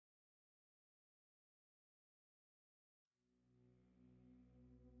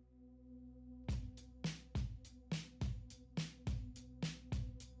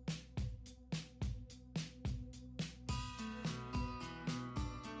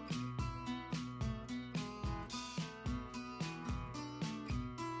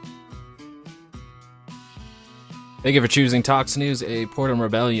Thank you for choosing Talks News, a Portland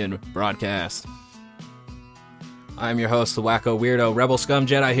Rebellion broadcast. I'm your host, the wacko weirdo Rebel Scum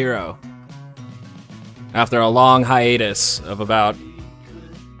Jedi Hero. After a long hiatus of about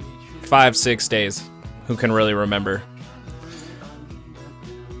 5-6 days, who can really remember?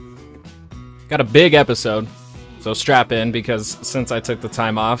 Got a big episode, so strap in, because since I took the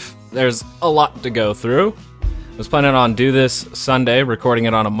time off, there's a lot to go through. I was planning on do this Sunday, recording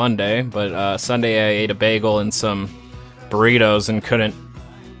it on a Monday, but Sunday I ate a bagel and some burritos and couldn't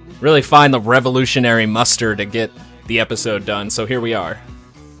really find the revolutionary muster to get the episode done, so here we are.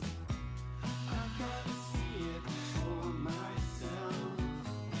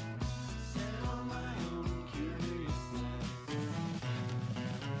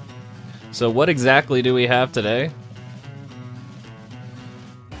 So what exactly do we have today?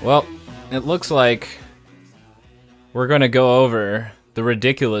 Well, it looks like we're going to go over the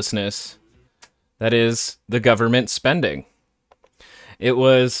ridiculousness that is the government spending. It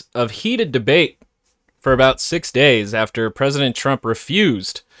was of heated debate for about 6 days after President Trump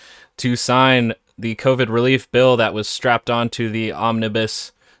refused to sign the COVID relief bill that was strapped onto the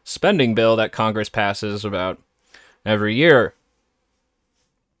omnibus spending bill that Congress passes about every year.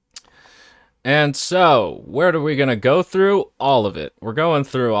 And so, where are we going to go through? All of it. We're going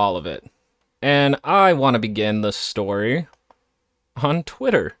through all of it. And I want to begin the story on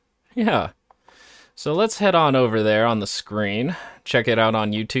Twitter. Yeah. So let's head on over there on the screen. Check it out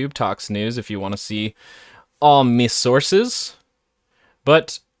on YouTube, Talks News, if you want to see all my sources.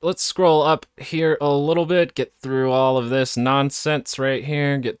 But let's scroll up here a little bit, get through all of this nonsense right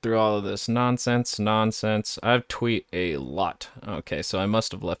here, get through all of this nonsense. I've tweet a lot. Okay, so I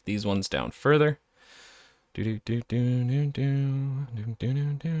must have left these ones down further.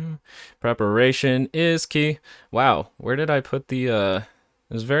 Preparation is key. Wow, where did I put the,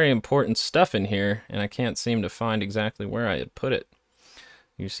 there's very important stuff in here, and I can't seem to find exactly where I had put it.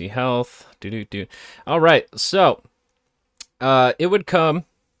 You see health, All right, so, it would come,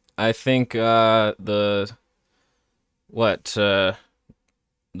 I think, the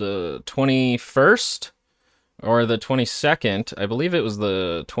 21st or the 22nd. I believe it was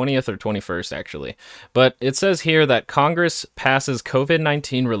the 20th or 21st, actually. But it says here that Congress passes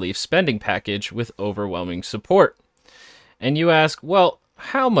COVID-19 relief spending package with overwhelming support. And you ask, well,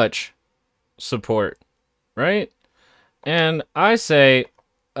 how much support, right? And I say,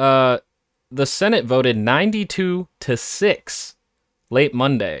 the Senate voted 92-6 late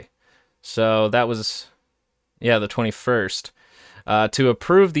Monday. So that was, the 21st, to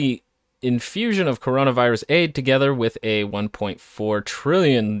approve the infusion of coronavirus aid together with a $1.4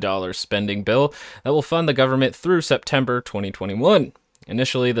 trillion spending bill that will fund the government through September 2021.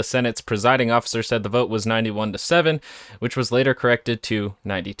 Initially, the Senate's presiding officer said the vote was 91-7, which was later corrected to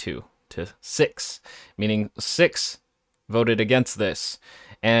 92-6, meaning 6 voted against this.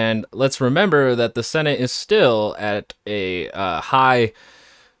 And let's remember that the Senate is still at a high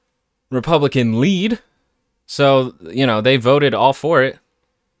Republican lead. So, they voted all for it.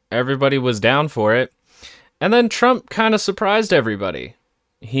 Everybody was down for it. And then Trump kind of surprised everybody.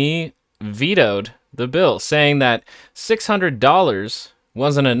 He vetoed the bill, saying that $600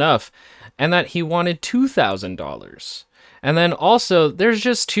 wasn't enough and that he wanted $2,000. And then also, there's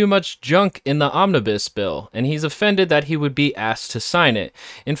just too much junk in the omnibus bill, and he's offended that he would be asked to sign it.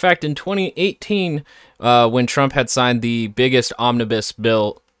 In fact, in 2018, when Trump had signed the biggest omnibus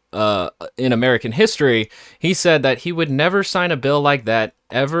bill in American history, he said that he would never sign a bill like that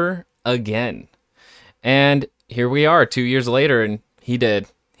ever again. And here we are 2 years later, and he did.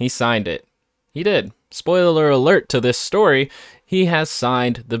 He signed it. He did. Spoiler alert to this story, he has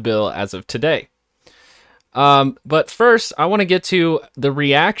signed the bill as of today. But first, I want to get to the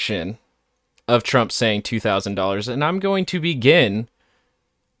reaction of Trump saying $2,000, and I'm going to begin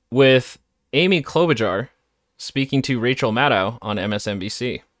with Amy Klobuchar speaking to Rachel Maddow on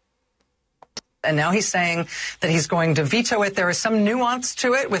MSNBC. And now he's saying that he's going to veto it. There is some nuance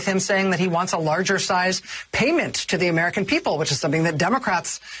to it, with him saying that he wants a larger size payment to the American people, which is something that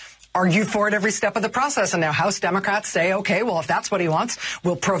Democrats argue for at every step of the process. And now House Democrats say, okay, well, if that's what he wants,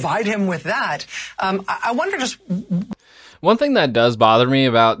 we'll provide him with that. I wonder just... One thing that does bother me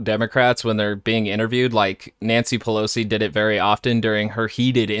about Democrats when they're being interviewed, like Nancy Pelosi did it very often during her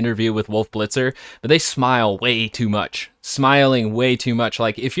heated interview with Wolf Blitzer, but they smile way too much. Smiling way too much.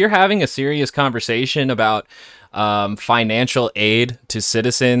 Like, if you're having a serious conversation about financial aid to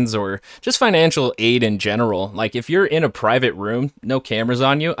citizens or just financial aid in general, like if you're in a private room, no cameras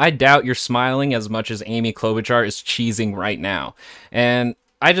on you, I doubt you're smiling as much as Amy Klobuchar is cheesing right now. And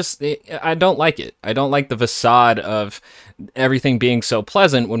I don't like it. I don't like the facade of everything being so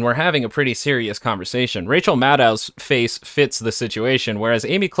pleasant when we're having a pretty serious conversation. Rachel Maddow's face fits the situation, whereas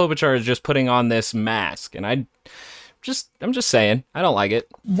Amy Klobuchar is just putting on this mask, and I'm just saying, I don't like it.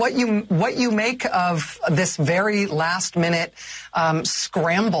 What you make of this very last minute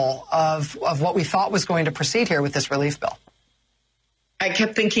scramble of what we thought was going to proceed here with this relief bill? I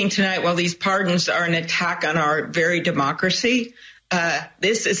kept thinking tonight, well, these pardons are an attack on our very democracy.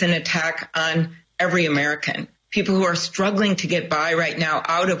 This is an attack on every American. People who are struggling to get by right now,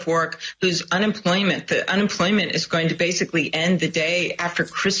 out of work, the unemployment is going to basically end the day after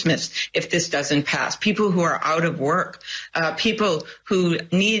Christmas if this doesn't pass. People who are out of work, people who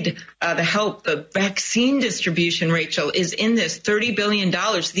need the help. The vaccine distribution, Rachel, is in this $30 billion.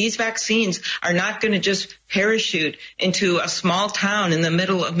 These vaccines are not going to just parachute into a small town in the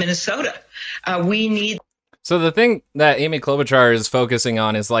middle of Minnesota. We need. So the thing that Amy Klobuchar is focusing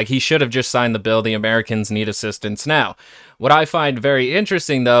on is like, he should have just signed the bill. The Americans need assistance now. What I find very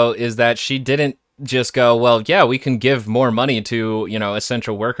interesting, though, is that she didn't just go, well, yeah, we can give more money to,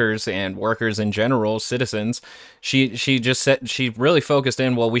 essential workers and workers in general, citizens. She just said, she really focused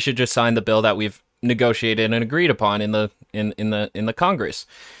in, well, we should just sign the bill that we've negotiated and agreed upon in the Congress.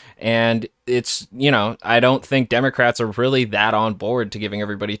 And it's, I don't think Democrats are really that on board to giving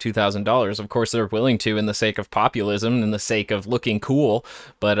everybody $2,000. Of course, they're willing to in the sake of populism, in the sake of looking cool.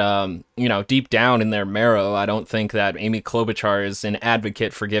 But, deep down in their marrow, I don't think that Amy Klobuchar is an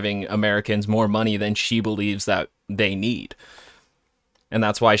advocate for giving Americans more money than she believes that they need. And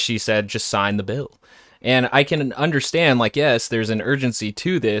that's why she said, just sign the bill. And I can understand, like, yes, there's an urgency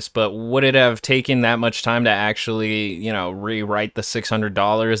to this, but would it have taken that much time to actually, rewrite the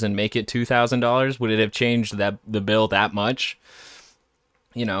 $600 and make it $2,000? Would it have changed the bill that much?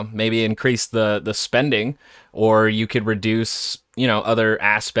 Maybe increase the spending, or you could reduce, other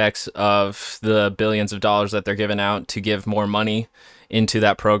aspects of the billions of dollars that they're giving out to give more money into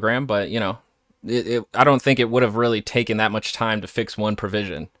that program. But, I don't think it would have really taken that much time to fix one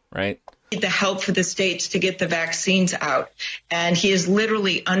provision, right? The help for the states to get the vaccines out. And he is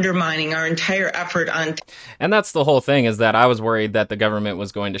literally undermining our entire effort on. And that's the whole thing, is that I was worried that the government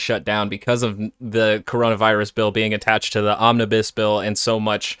was going to shut down because of the coronavirus bill being attached to the omnibus bill and so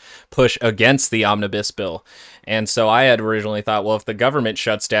much push against the omnibus bill. And so I had originally thought, well, if the government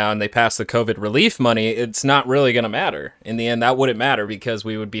shuts down, they pass the COVID relief money, it's not really going to matter. In the end, that wouldn't matter because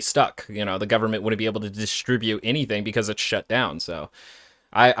we would be stuck. The government wouldn't be able to distribute anything because it's shut down. So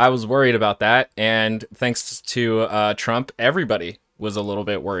I was worried about that, and thanks to Trump, everybody was a little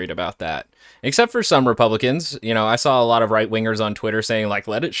bit worried about that, except for some Republicans. I saw a lot of right-wingers on Twitter saying, like,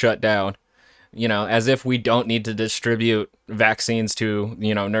 let it shut down, as if we don't need to distribute vaccines to,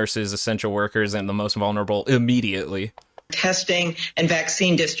 nurses, essential workers, and the most vulnerable immediately. Testing and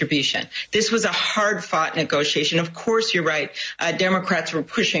vaccine distribution. This was a hard-fought negotiation. Of course, you're right. Democrats were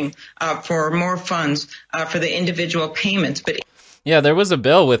pushing for more funds for the individual payments, but yeah, there was a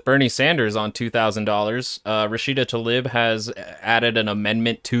bill with Bernie Sanders on $2,000. Rashida Tlaib has added an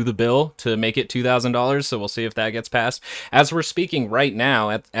amendment to the bill to make it $2,000, so we'll see if that gets passed. As we're speaking right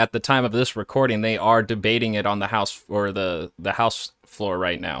now, at the time of this recording, they are debating it on the House or the House floor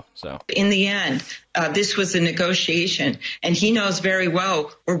right now. So in the end, this was a negotiation, and he knows very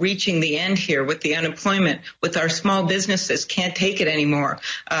well we're reaching the end here with the unemployment, with our small businesses can't take it anymore.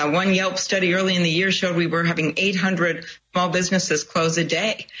 One Yelp study early in the year showed we were having 800 small businesses close a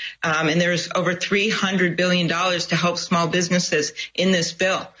day. And there's over $300 billion to help small businesses in this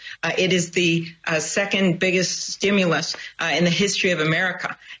bill. It is the second biggest stimulus in the history of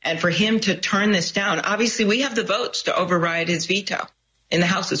America. And for him to turn this down, obviously we have the votes to override his veto in the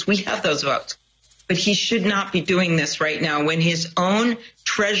houses. We have those votes. But he should not be doing this right now when his own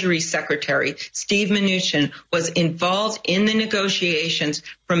Treasury Secretary, Steve Mnuchin, was involved in the negotiations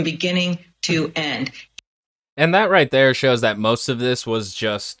from beginning to end. And that right there shows that most of this was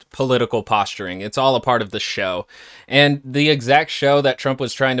just political posturing. It's all a part of the show. And the exact show that Trump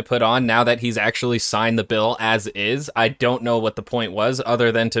was trying to put on, now that he's actually signed the bill as is, I don't know what the point was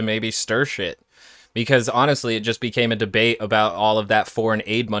other than to maybe stir shit. Because honestly, it just became a debate about all of that foreign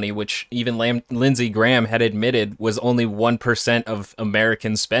aid money, which even Lindsey Graham had admitted was only 1% of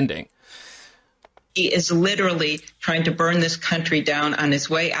American spending. He is literally trying to burn this country down on his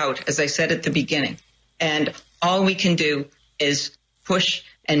way out, as I said at the beginning. And all we can do is push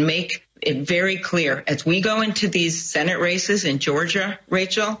and make it very clear as we go into these Senate races in Georgia,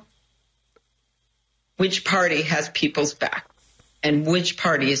 Rachel, which party has people's back and which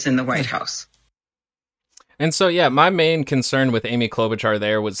party is in the White House. And so, yeah, my main concern with Amy Klobuchar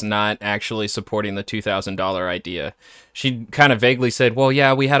there was not actually supporting the $2,000 idea. She kind of vaguely said, well,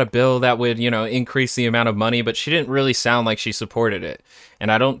 yeah, we had a bill that would, increase the amount of money, but she didn't really sound like she supported it.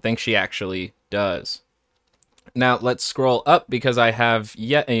 And I don't think she actually does. Now, let's scroll up because I have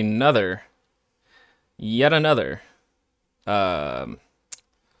yet another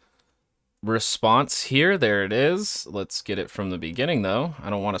response here. There it is. Let's get it from the beginning, though.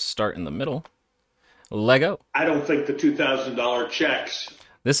 I don't want to start in the middle. Lego. I don't think the $2,000 checks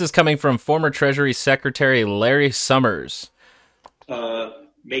This is coming from former Treasury Secretary Larry Summers.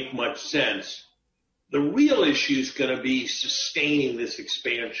 make much sense. The real issue is going to be sustaining this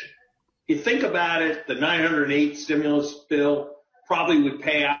expansion. You think about it, the 908 stimulus bill probably would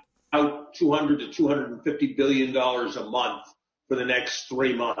pay out $200 to $250 billion a month for the next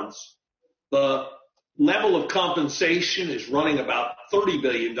 3 months. The level of compensation is running about $30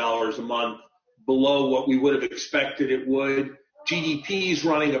 billion a month below what we would have expected it would. GDP is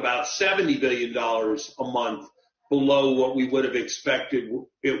running about $70 billion a month below what we would have expected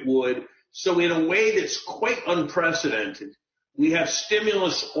it would. So in a way that's quite unprecedented, we have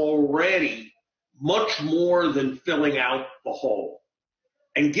stimulus already much more than filling out the hole.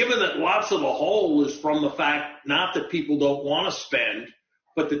 And given that lots of the hole is from the fact not that people don't want to spend,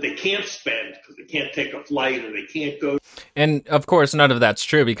 but that they can't spend because they can't take a flight or they can't go. And of course, none of that's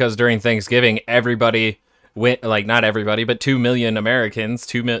true because during Thanksgiving, everybody went, like not everybody, but 2 million Americans,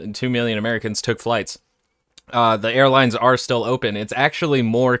 2 million Americans took flights. The airlines are still open. It's actually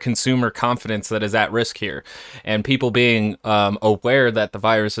more consumer confidence that is at risk here. And people being aware that the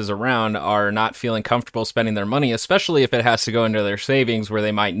virus is around are not feeling comfortable spending their money, especially if it has to go into their savings where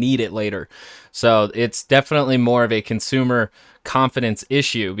they might need it later. So it's definitely more of a consumer confidence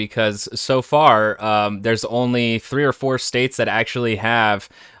issue because so far there's only 3 or 4 states that actually have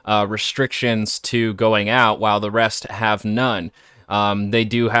restrictions to going out while the rest have none. They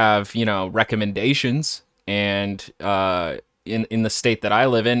do have, recommendations. And in the state that I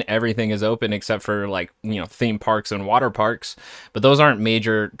live in, everything is open except for theme parks and water parks. But those aren't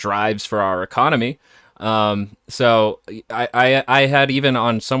major drives for our economy. So I had even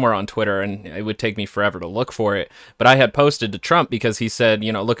on somewhere on Twitter, and it would take me forever to look for it, but I had posted to Trump because he said,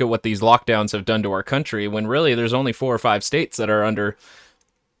 look at what these lockdowns have done to our country, when really there's only 4 or 5 states that are under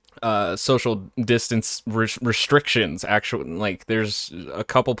social distance restrictions. Actually, there's a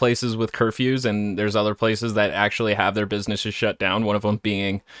couple places with curfews, and there's other places that actually have their businesses shut down. One of them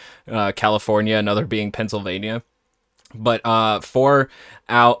being California, another being Pennsylvania. But 4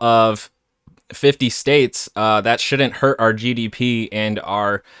 out of 50 states, that shouldn't hurt our GDP and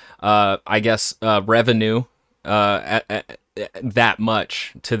our, revenue that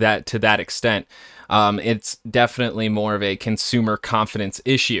much to that extent. It's definitely more of a consumer confidence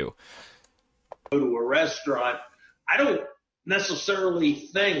issue. Go to a restaurant. I don't necessarily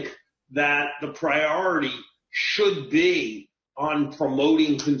think that the priority should be on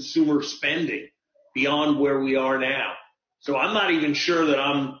promoting consumer spending beyond where we are now. So I'm not even sure that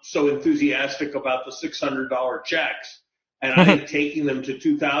I'm so enthusiastic about the $600 checks. And I think taking them to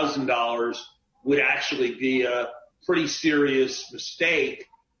 $2,000 would actually be a pretty serious mistake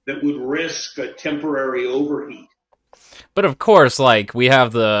that would risk a temporary overheat. But of course, we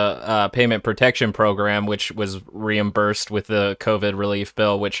have the Payment Protection Program, which was reimbursed with the COVID relief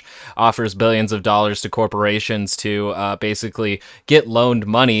bill, which offers billions of dollars to corporations to basically get loaned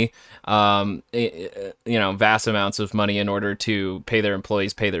money, vast amounts of money in order to pay their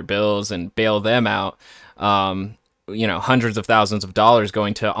employees, pay their bills, and bail them out. Hundreds of thousands of dollars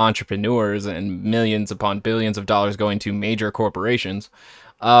going to entrepreneurs and millions upon billions of dollars going to major corporations.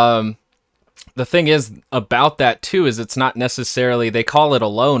 The thing is about that too is it's not necessarily, they call it a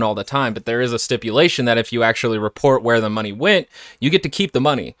loan all the time, but there is a stipulation that if you actually report where the money went, you get to keep the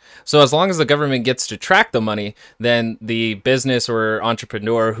money. So as long as the government gets to track the money, then the business or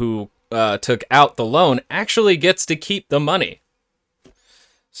entrepreneur who took out the loan actually gets to keep the money.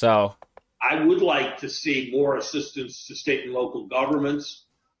 So I would like to see more assistance to state and local governments.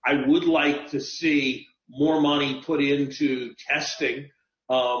 I would like to see more money put into testing,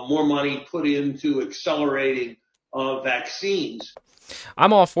 more money put into accelerating vaccines.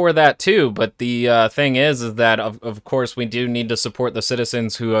 I'm all for that too, but the thing is that of course we do need to support the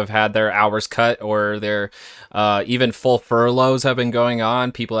citizens who have had their hours cut or their even full furloughs have been going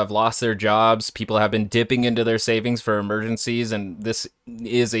on. People have lost their jobs. People have been dipping into their savings for emergencies, and this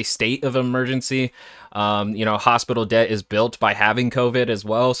is a state of emergency. Hospital debt is built by having COVID as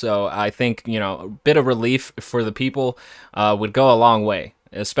well. So I think, a bit of relief for the people would go a long way,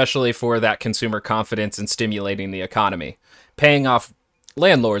 especially for that consumer confidence and stimulating the economy, paying off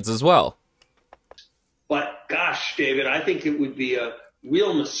landlords as well. But gosh, David, I think it would be a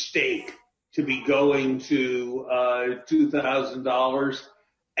real mistake to be going to $2,000.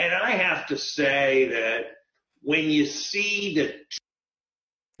 And I have to say that when you see the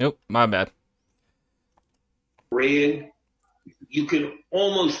Nope, my bad. rig, you can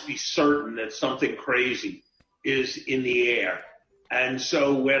almost be certain that something crazy is in the air. And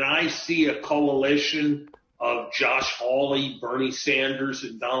so when I see a coalition of Josh Hawley, Bernie Sanders,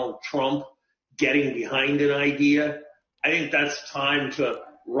 and Donald Trump getting behind an idea, I think that's time to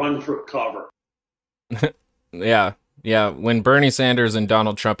run for cover. Yeah. When Bernie Sanders and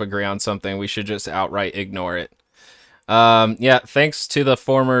Donald Trump agree on something, we should just outright ignore it. Thanks to the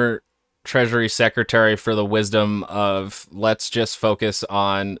former Treasury Secretary for the wisdom of let's just focus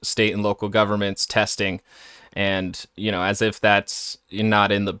on state and local governments testing, and, as if that's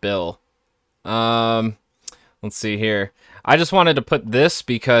not in the bill. Let's see here. I just wanted to put this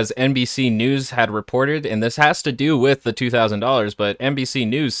because NBC News had reported, and this has to do with the $2,000, but NBC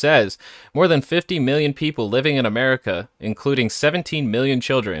News says more than 50 million people living in America, including 17 million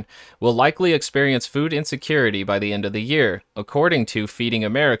children, will likely experience food insecurity by the end of the year, according to Feeding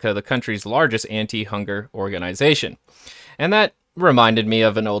America, the country's largest anti-hunger organization. And that reminded me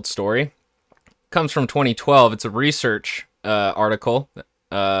of an old story. It comes from 2012. It's a research article.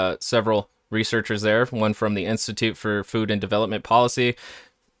 Several researchers there, one from the Institute for Food and Development Policy,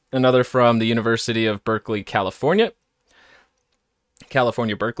 another from the University of Berkeley, California,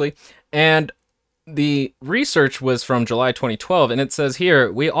 Berkeley. And the research was from July 2012, and it says here,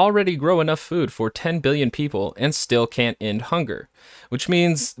 we already grow enough food for 10 billion people and still can't end hunger, which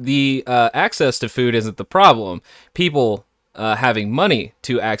means the access to food isn't the problem. People having money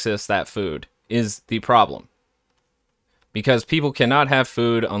to access that food is the problem. Because people cannot have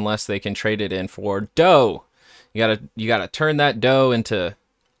food unless they can trade it in for dough. You gotta turn that dough into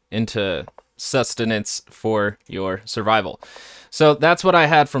sustenance for your survival. So that's what I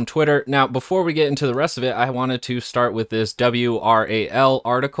had from Twitter. Now, before we get into the rest of it, I wanted to start with this WRAL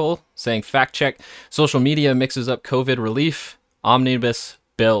article saying, fact check, social media mixes up COVID relief, omnibus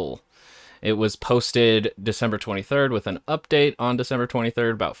bill. It was posted December 23rd with an update on December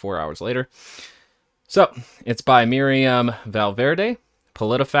 23rd, about 4 hours later. So, it's by Miriam Valverde,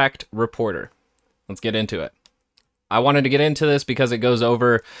 PolitiFact reporter. Let's get into it. I wanted to get into this because it goes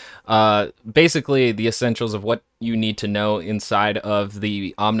over basically the essentials of what you need to know inside of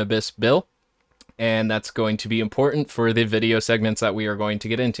the omnibus bill, and that's going to be important for the video segments that we are going to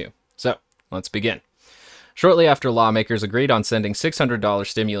get into. So, let's begin. Shortly after lawmakers agreed on sending $600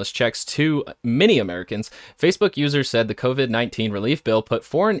 stimulus checks to many Americans, Facebook users said the COVID-19 relief bill put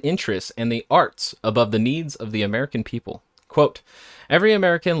foreign interests and the arts above the needs of the American people. Quote, every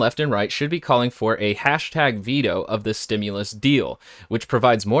American left and right should be calling for a hashtag veto of this stimulus deal, which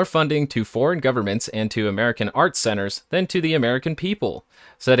provides more funding to foreign governments and to American arts centers than to the American people,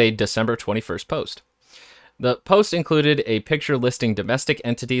 said a December 21st post. The post included a picture listing domestic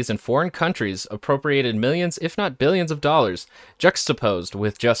entities in foreign countries appropriated millions, if not billions of dollars, juxtaposed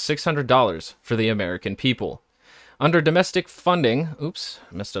with just $600 for the American people. Under domestic funding,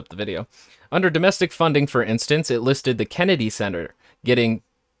 Under domestic funding, for instance, it listed the Kennedy Center getting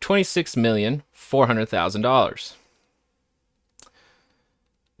 $26,400,000.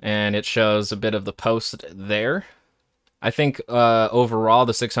 And it shows a bit of the post there. I think overall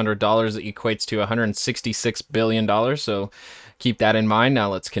the $600 equates to $166 billion, so keep that in mind.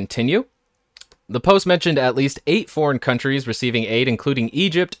 Now let's continue. The post mentioned at least 8 foreign countries receiving aid, including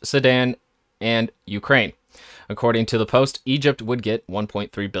Egypt, Sudan, and Ukraine. According to the post, Egypt would get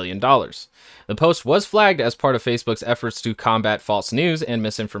 $1.3 billion. The post was flagged as part of Facebook's efforts to combat false news and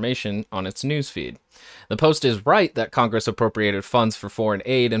misinformation on its newsfeed. The post is right that Congress appropriated funds for foreign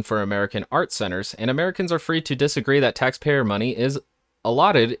aid and for American art centers, and Americans are free to disagree that taxpayer money is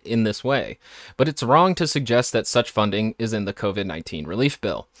allotted in this way. But it's wrong to suggest that such funding is in the COVID-19 relief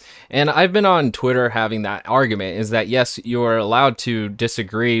bill. And I've been on Twitter having that argument, is that yes, you're allowed to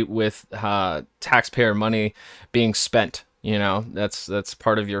disagree with taxpayer money being spent. You know, that's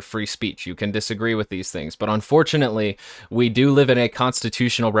part of your free speech. You can disagree with these things. But unfortunately, we do live in a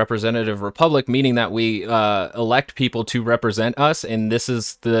constitutional representative republic, meaning that we elect people to represent us, and this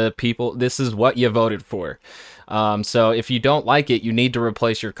is what you voted for. So if you don't like it, you need to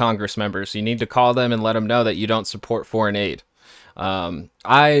replace your Congress members. You need to call them and let them know that you don't support foreign aid.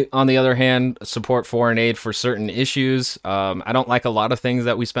 I, on the other hand, support foreign aid for certain issues. I don't like a lot of things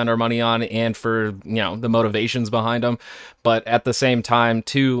that we spend our money on and for, the motivations behind them. But at the same time,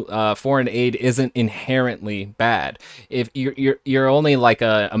 too, foreign aid isn't inherently bad. If you're only like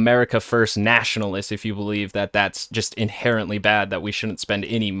a America First nationalist if you believe that that's just inherently bad, that we shouldn't spend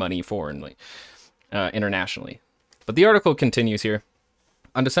any money foreignly. internationally. But the article continues here.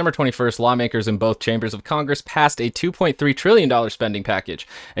 On December 21st, lawmakers in both chambers of Congress passed a $2.3 trillion spending package,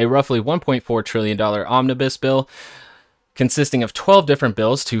 a roughly $1.4 trillion omnibus bill consisting of 12 different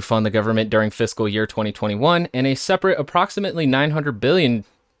bills to fund the government during fiscal year 2021, and a separate approximately $900 billion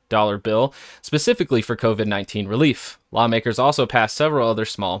bill specifically for COVID-19 relief. Lawmakers also passed several other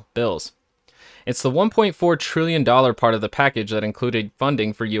small bills. It's the $1.4 trillion part of the package that included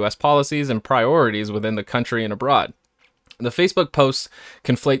funding for U.S. policies and priorities within the country and abroad. The Facebook post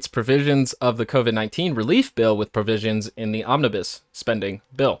conflates provisions of the COVID-19 relief bill with provisions in the omnibus spending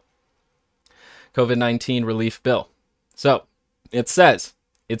bill. COVID-19 relief bill. So, it says,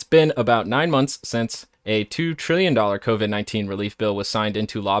 it's been about 9 months since a $2 trillion COVID-19 relief bill was signed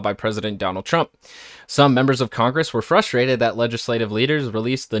into law by President Donald Trump. Some members of Congress were frustrated that legislative leaders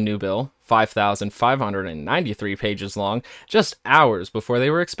released the new bill, 5,593 pages long, just hours before they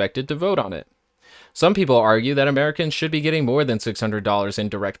were expected to vote on it. Some people argue that Americans should be getting more than $600 in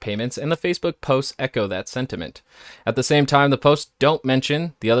direct payments, and the Facebook posts echo that sentiment. At the same time, the posts don't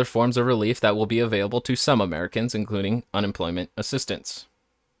mention the other forms of relief that will be available to some Americans, including unemployment assistance.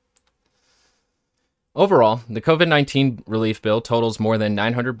 Overall, the COVID-19 relief bill totals more than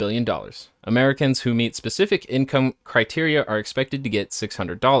 $900 billion. Americans who meet specific income criteria are expected to get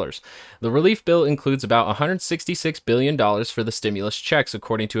 $600. The relief bill includes about $166 billion for the stimulus checks,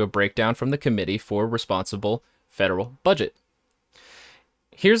 according to a breakdown from the Committee for Responsible Federal Budget.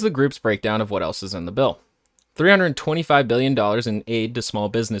 Here's the group's breakdown of what else is in the bill. $325 billion in aid to small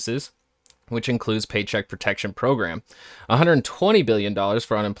businesses, which includes Paycheck Protection Program, $120 billion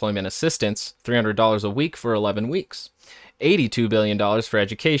for unemployment assistance, $300 a week for 11 weeks, $82 billion for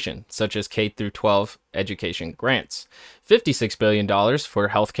education, such as K-12 education grants, $56 billion for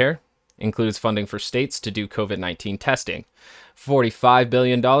healthcare, includes funding for states to do COVID-19 testing, $45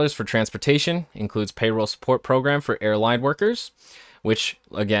 billion for transportation, includes payroll support program for airline workers, which,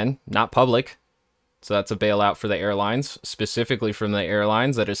 again, not public. So that's a bailout for the airlines, specifically from the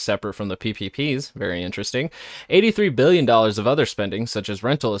airlines that is separate from the PPPs. Very interesting. $83 billion of other spending, such as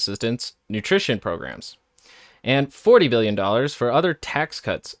rental assistance, nutrition programs. And $40 billion for other tax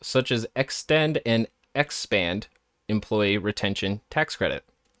cuts, such as extend and expand employee retention tax credit.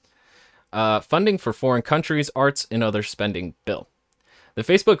 Funding for foreign countries, arts, and other spending bill. The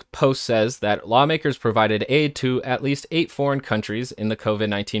Facebook post says that lawmakers provided aid to at least 8 foreign countries in the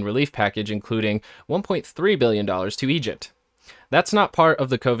COVID-19 relief package, including $1.3 billion to Egypt. That's not part of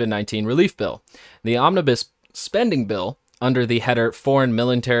the COVID-19 relief bill. The omnibus spending bill, under the header Foreign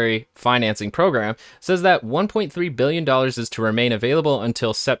Military Financing Program, says that $1.3 billion is to remain available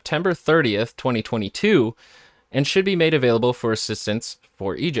until September 30th, 2022, and should be made available for assistance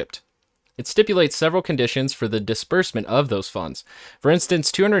for Egypt. It stipulates several conditions for the disbursement of those funds. For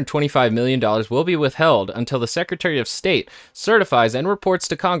instance, $225 million will be withheld until the Secretary of State certifies and reports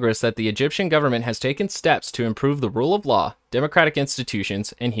to Congress that the Egyptian government has taken steps to improve the rule of law, democratic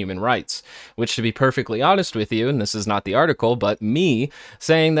institutions, and human rights. Which, to be perfectly honest with you, and this is not the article, but me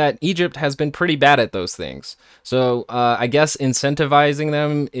saying that Egypt has been pretty bad at those things. So I guess incentivizing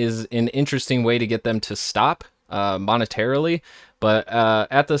them is an interesting way to get them to stop monetarily. But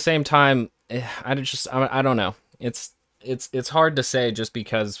at the same time, I don't know. It's hard to say just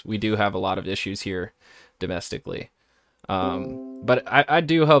because we do have a lot of issues here domestically. But I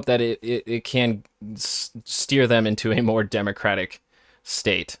do hope that it can steer them into a more democratic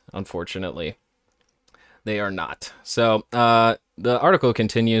state. Unfortunately, they are not. So the article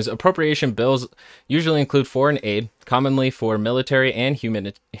continues. Appropriation bills usually include foreign aid, commonly for military and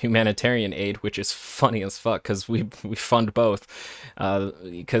humanitarian aid, which is funny as fuck because we fund both.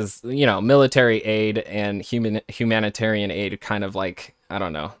 Because, military aid and humanitarian aid kind of like, I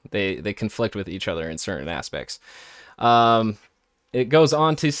don't know, they conflict with each other in certain aspects. It goes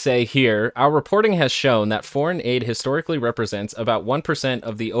on to say here, our reporting has shown that foreign aid historically represents about 1%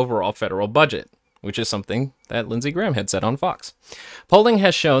 of the overall federal budget, which is something that Lindsey Graham had said on Fox. Polling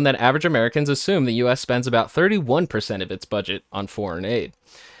has shown that average Americans assume the U.S. spends about 31% of its budget on foreign aid.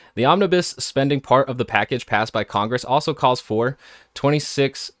 The omnibus spending part of the package passed by Congress also calls for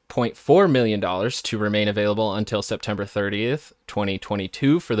 $26.4 million to remain available until September 30th,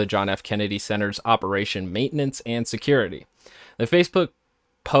 2022 for the John F. Kennedy Center's Operation Maintenance and Security. The Facebook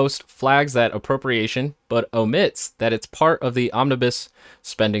post flags that appropriation, but omits that it's part of the omnibus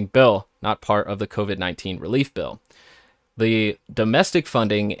spending bill, not part of the COVID-19 relief bill. The domestic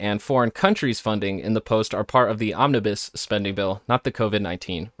funding and foreign countries funding in the post are part of the omnibus spending bill, not the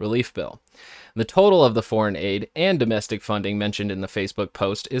COVID-19 relief bill. The total of the foreign aid and domestic funding mentioned in the Facebook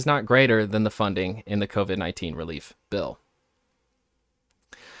post is not greater than the funding in the COVID-19 relief bill.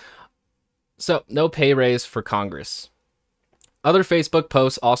 So, no pay raise for Congress. Other Facebook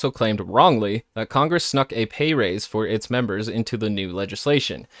posts also claimed wrongly that Congress snuck a pay raise for its members into the new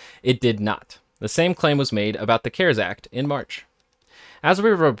legislation. It did not. The same claim was made about the CARES Act in March. As we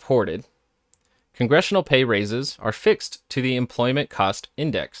reported, congressional pay raises are fixed to the Employment Cost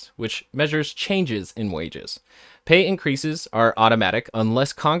Index, which measures changes in wages. Pay increases are automatic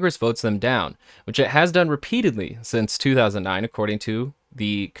unless Congress votes them down, which it has done repeatedly since 2009, according to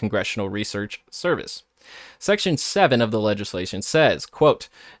the Congressional Research Service. Section 7 of the legislation says, quote,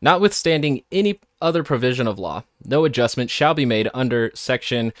 notwithstanding any other provision of law, no adjustment shall be made under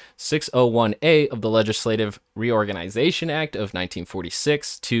Section 601A of the Legislative Reorganization Act of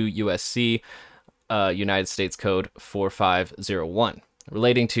 1946 to USC United States Code 4501,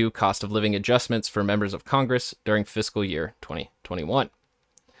 relating to cost of living adjustments for members of Congress during fiscal year 2021.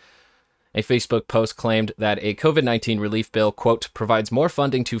 A Facebook post claimed that a COVID-19 relief bill, quote, provides more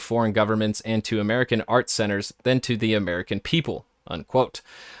funding to foreign governments and to American arts centers than to the American people, unquote.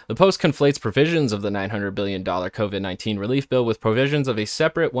 The post conflates provisions of the $900 billion COVID-19 relief bill with provisions of a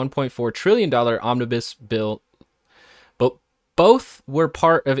separate $1.4 trillion omnibus bill, but both were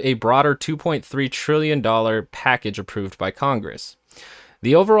part of a broader $2.3 trillion package approved by Congress.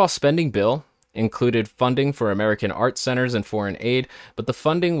 The overall spending bill included funding for American arts centers and foreign aid, but the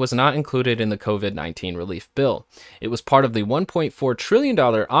funding was not included in the COVID-19 relief bill. It was part of the $1.4 trillion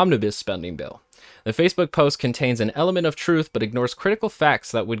omnibus spending bill. The Facebook post contains an element of truth but ignores critical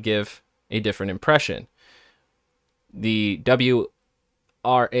facts that would give a different impression. The WRAL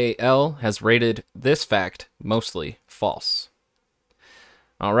has rated this fact mostly false.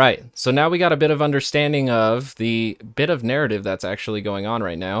 All right, so now we got a bit of understanding of the bit of narrative that's actually going on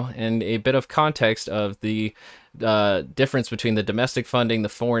right now and a bit of context of the difference between the domestic funding, the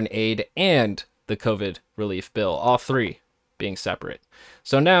foreign aid, and the COVID relief bill, all three being separate.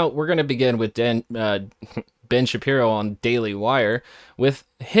 So now we're going to begin with Ben Shapiro on Daily Wire with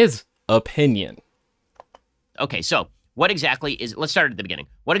his opinion. Okay, so what exactly is, let's start at the beginning.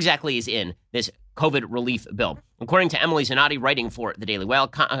 What exactly is in this COVID relief bill? According to Emily Zanotti, writing for the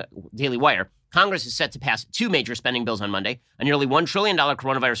Daily Wire, Congress is set to pass two major spending bills on Monday, a nearly $1 trillion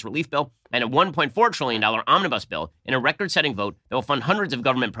coronavirus relief bill and a $1.4 trillion omnibus bill in a record-setting vote that will fund hundreds of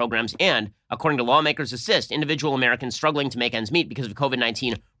government programs and, according to lawmakers, assist individual Americans struggling to make ends meet because of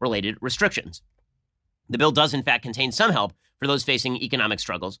COVID-19 related restrictions. The bill does, in fact, contain some help for those facing economic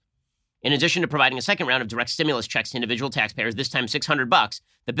struggles. In addition to providing a second round of direct stimulus checks to individual taxpayers, this time $600,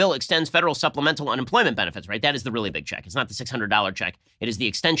 the bill extends federal supplemental unemployment benefits, right? That is the really big check. It's not the $600 check. It is the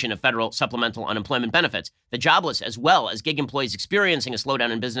extension of federal supplemental unemployment benefits. The jobless, as well as gig employees experiencing a slowdown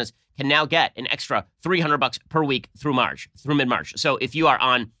in business, can now get an extra $300 per week through mid-March. So if you are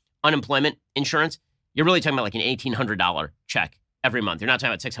on unemployment insurance, you're really talking about like an $1,800 check every month. You're not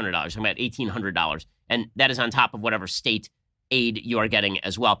talking about $600. You're talking about $1,800. And that is on top of whatever state aid you are getting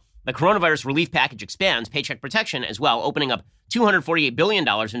as well. The coronavirus relief package expands paycheck protection as well, opening up $248 billion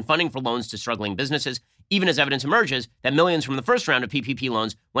in funding for loans to struggling businesses, even as evidence emerges that millions from the first round of PPP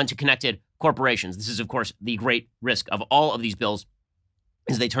loans went to connected corporations. This is, of course, the great risk of all of these bills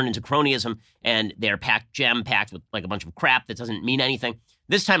is they turn into cronyism and they're jam-packed with like a bunch of crap that doesn't mean anything.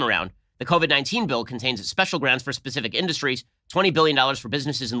 This time around, the COVID-19 bill contains special grants for specific industries, $20 billion for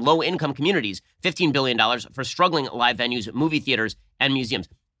businesses in low-income communities, $15 billion for struggling live venues, movie theaters, and museums.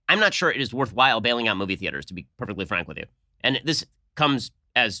 I'm not sure it is worthwhile bailing out movie theaters, to be perfectly frank with you. And this comes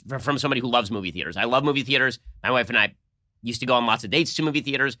as from somebody who loves movie theaters. I love movie theaters. My wife and I used to go on lots of dates to movie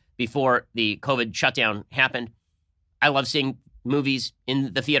theaters before the COVID shutdown happened. I love seeing movies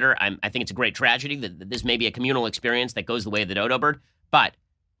in the theater. I think it's a great tragedy that this may be a communal experience that goes the way of the dodo bird. But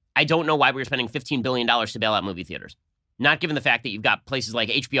I don't know why we're spending $15 billion to bail out movie theaters. Not given the fact that you've got places like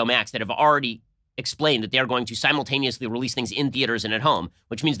HBO Max that have already explained that they are going to simultaneously release things in theaters and at home,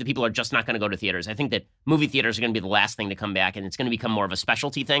 which means that people are just not going to go to theaters. I think that movie theaters are going to be the last thing to come back, and it's going to become more of a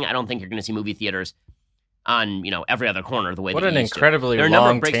specialty thing. I don't think you're going to see movie theaters on, every other corner the way that you used to. What an incredibly long tangent. There are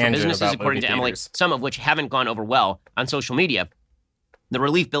a number of breaks for businesses, according to Emily, some of which haven't gone over well on social media. The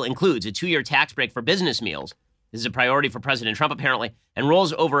relief bill includes a 2-year tax break for business meals. This is a priority for President Trump, apparently, and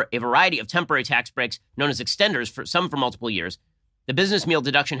rolls over a variety of temporary tax breaks known as extenders, for multiple years. The business meal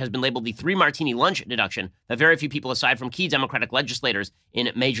deduction has been labeled the 3-martini lunch deduction, that very few people aside from key Democratic legislators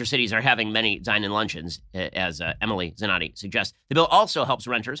in major cities are having many dine-in luncheons, as Emily Zanotti suggests. The bill also helps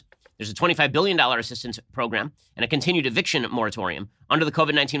renters. There's a $25 billion assistance program and a continued eviction moratorium. Under the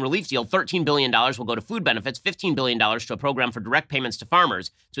COVID-19 relief deal, $13 billion will go to food benefits, $15 billion to a program for direct payments to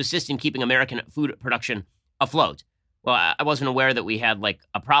farmers to assist in keeping American food production afloat. Well, I wasn't aware that we had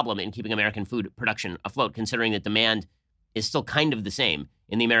a problem in keeping American food production afloat, considering that demand is still kind of the same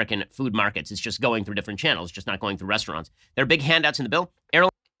in the American food markets. It's just going through different channels, just not going through restaurants. There are big handouts in the bill.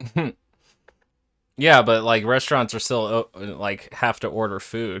 Yeah, but like restaurants are still like have to order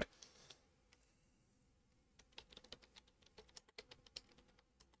food.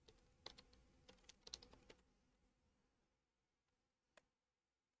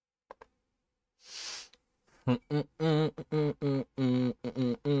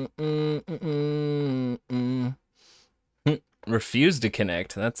 Refuse to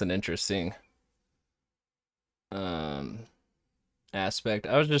connect. That's an interesting aspect.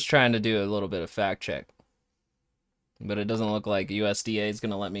 I was just trying to do a little bit of fact check, but it doesn't look like USDA is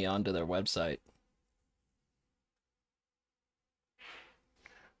going to let me onto their website.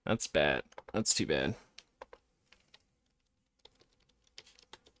 That's bad. That's too bad.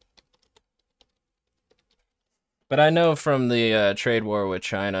 But I know from the trade war with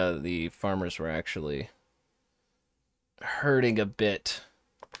China, the farmers were actually hurting a bit.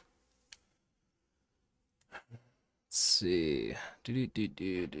 Let's see.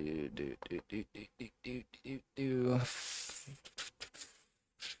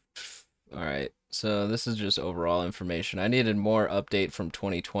 All right. So this is just overall information. I needed more update from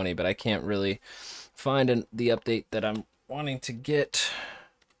 2020, but I can't really find the update that I'm wanting to get.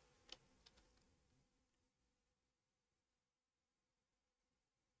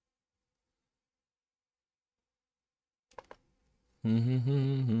 Oh,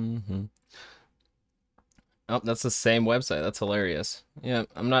 that's the same website. That's hilarious. Yeah,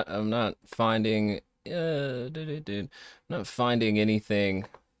 I'm not finding I'm not finding anything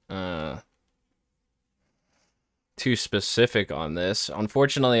too specific on this.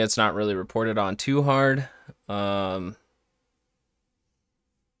 Unfortunately, it's not really reported on too hard. Let's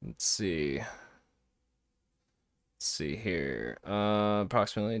see. Let's see here.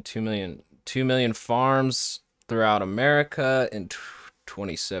 Approximately 2 million farms throughout America in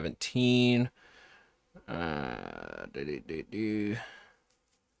 2017.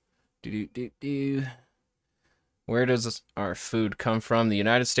 Where does our food come from? The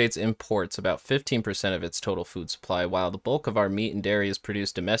United States imports about 15% of its total food supply. While the bulk of our meat and dairy is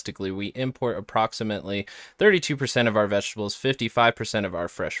produced domestically, we import approximately 32% of our vegetables, 55% of our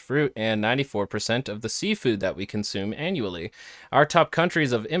fresh fruit, and 94% of the seafood that we consume annually. Our top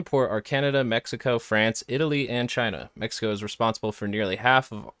countries of import are Canada, Mexico, France, Italy, and China. Mexico is responsible for nearly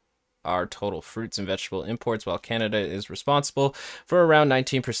half of our total fruits and vegetable imports, while Canada is responsible for around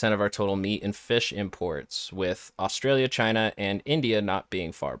 19% of our total meat and fish imports, with Australia, China, and India not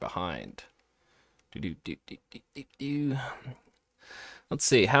being far behind. Let's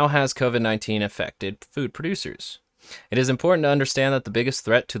see, how has COVID-19 affected food producers? It is important to understand that the biggest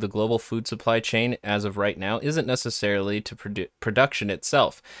threat to the global food supply chain as of right now isn't necessarily to production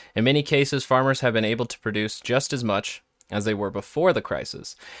itself. In many cases, farmers have been able to produce just as much as they were before the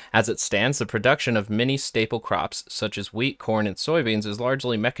crisis. As it stands, the production of many staple crops, such as wheat, corn, and soybeans, is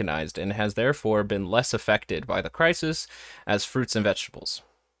largely mechanized and has therefore been less affected by the crisis as fruits and vegetables.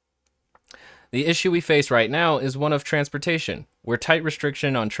 The issue we face right now is one of transportation, where tight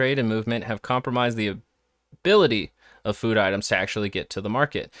restriction on trade and movement have compromised the ability of food items to actually get to the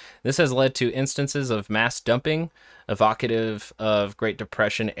market. This has led to instances of mass dumping, evocative of Great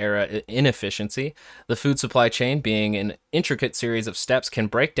Depression era inefficiency. The food supply chain, being an intricate series of steps, can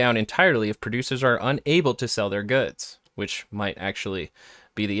break down entirely if producers are unable to sell their goods, which might actually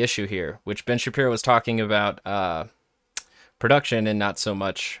be the issue here, which Ben Shapiro was talking about production and not so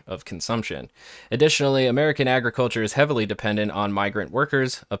much of consumption. Additionally, American agriculture is heavily dependent on migrant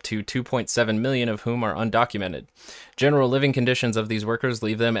workers, up to 2.7 million of whom are undocumented. General living conditions of these workers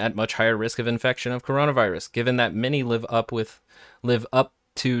leave them at much higher risk of infection of coronavirus, given that many live with up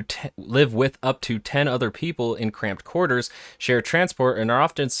to 10 other people in cramped quarters, share transport, and are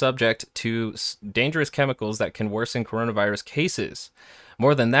often subject to dangerous chemicals that can worsen coronavirus cases.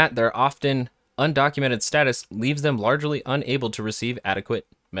 More than that, they're often undocumented status leaves them largely unable to receive adequate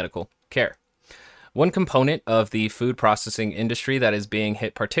medical care. One component of the food processing industry that is being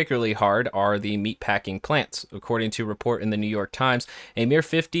hit particularly hard are the meatpacking plants. According to a report in the New York Times, a mere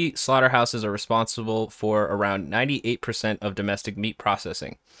 50 slaughterhouses are responsible for around 98% of domestic meat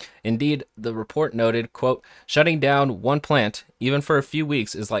processing. Indeed, the report noted, quote, shutting down one plant, even for a few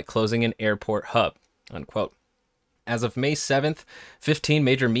weeks, is like closing an airport hub, unquote. As of May 7th, 15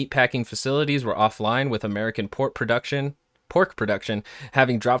 major meatpacking facilities were offline, with American pork production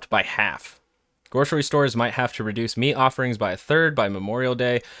having dropped by half. Grocery stores might have to reduce meat offerings by a third by Memorial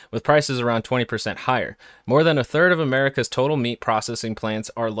Day, with prices around 20% higher. More than a third of America's total meat processing plants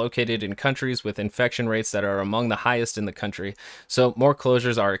are located in countries with infection rates that are among the highest in the country, so more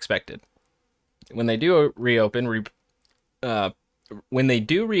closures are expected. When they do reopen, when they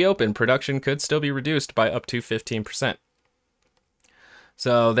do reopen, production could still be reduced by up to 15%.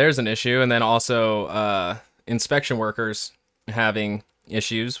 So there's an issue. And then also inspection workers having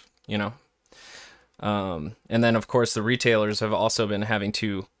issues, you know. And then, of course, the retailers have also been having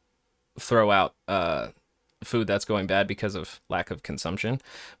to throw out food that's going bad because of lack of consumption.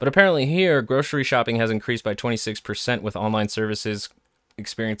 But apparently here, grocery shopping has increased by 26%, with online services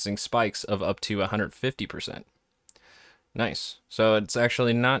experiencing spikes of up to 150%. Nice. So it's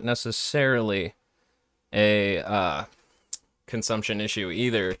actually not necessarily a consumption issue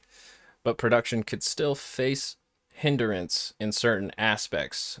either, but production could still face hindrance in certain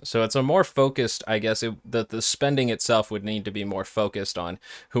aspects. So it's a more focused, I guess, that the spending itself would need to be more focused on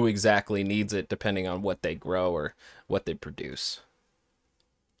who exactly needs it, depending on what they grow or what they produce.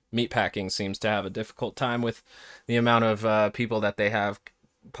 Meatpacking seems to have a difficult time with the amount of people that they have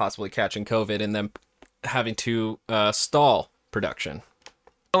possibly catching COVID and them having to stall production.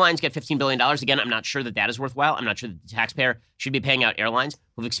 Airlines get $15 billion. Again, I'm not sure that is worthwhile. I'm not sure that the taxpayer should be paying out airlines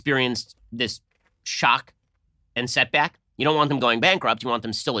who've experienced this shock and setback. You don't want them going bankrupt. You want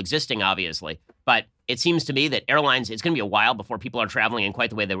them still existing, obviously. But it seems to me that airlines, it's going to be a while before people are traveling in quite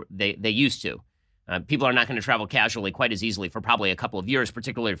the way they used to. People are not going to travel casually quite as easily for probably a couple of years,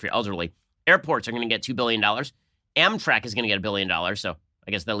 particularly if you're elderly. Airports are going to get $2 billion. Amtrak is going to get $1 billion. So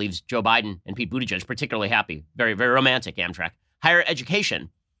I guess that leaves Joe Biden and Pete Buttigieg particularly happy. Very, very romantic, Amtrak. Higher education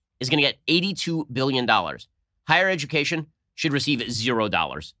is going to get $82 billion. Higher education should receive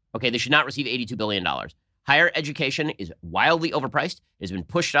 $0. Okay, they should not receive $82 billion. Higher education is wildly overpriced. It has been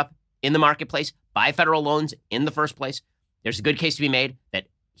pushed up in the marketplace by federal loans in the first place. There's a good case to be made that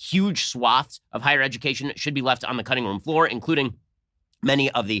huge swaths of higher education should be left on the cutting room floor, including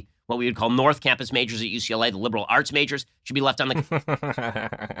many of the what we would call North Campus majors at UCLA, the liberal arts majors, should be left on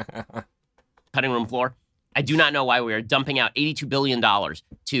the cutting room floor. I do not know why we are dumping out $82 billion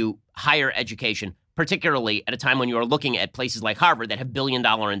to higher education, particularly at a time when you are looking at places like Harvard that have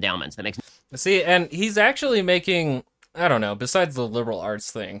billion-dollar endowments. That makes See, and he's actually making, I don't know, besides the liberal arts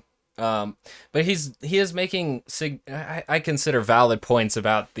thing, but he is making, I consider, valid points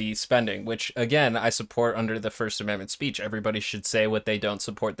about the spending, which, again, I support under the First Amendment speech. Everybody should say what they don't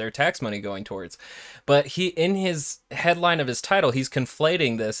support their tax money going towards. But he, in his headline of his title, he's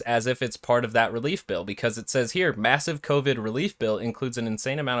conflating this as if it's part of that relief bill, because it says here, massive COVID relief bill includes an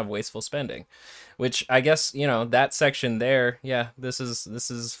insane amount of wasteful spending, which I guess, you know, that section there, yeah, this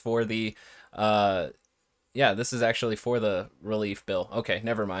is for the, yeah, this is actually for the relief bill. Okay,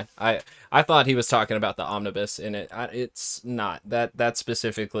 never mind. I thought he was talking about the omnibus in it. It's not. That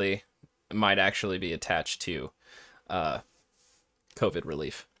specifically might actually be attached to COVID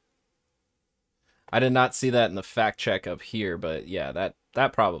relief. I did not see that in the fact check up here, but yeah,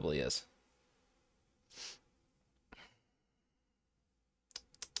 that probably is.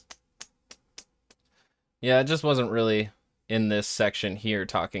 Yeah, it just wasn't really in this section here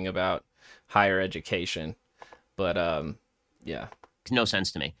talking about higher education. But, yeah. Makes no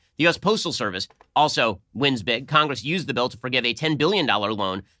sense to me. The U.S. Postal Service also wins big. Congress used the bill to forgive a $10 billion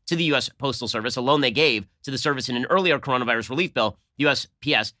loan to the U.S. Postal Service, a loan they gave to the service in an earlier coronavirus relief bill. The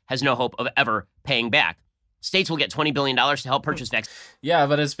USPS has no hope of ever paying back. States will get $20 billion to help purchase vaccines. Yeah,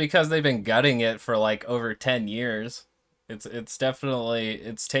 but it's because they've been gutting it for like over 10 years. It's definitely,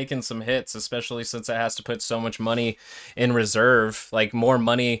 it's taken some hits, especially since it has to put so much money in reserve, like more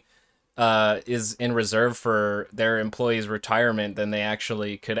money is in reserve for their employees' retirement than they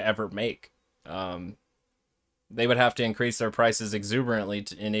actually could ever make. They would have to increase their prices exuberantly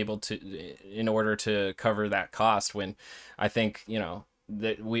in order to cover that cost, when I think, you know,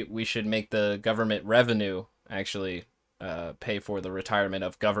 that we should make the government revenue actually pay for the retirement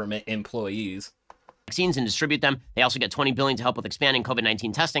of government employees. Vaccines and distribute them. They also get $20 billion to help with expanding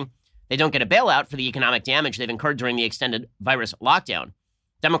COVID-19 testing. They don't get a bailout for the economic damage they've incurred during the extended virus lockdown.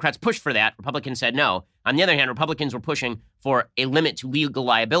 Democrats pushed for that. Republicans said no. On the other hand, Republicans were pushing for a limit to legal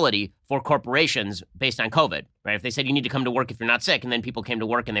liability for corporations based on COVID, right? If they said you need to come to work if you're not sick, and then people came to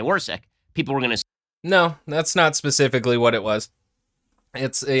work and they were sick, people were going to... No, that's not specifically what it was.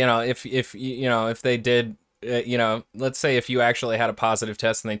 It's, you know, if they did, you know, let's say if you actually had a positive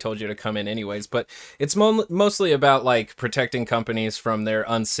test and they told you to come in anyways, but it's mostly about like protecting companies from their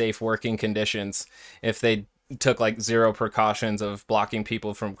unsafe working conditions. If they took like zero precautions of blocking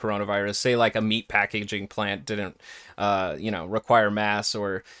people from coronavirus, say like a meat packaging plant didn't require masks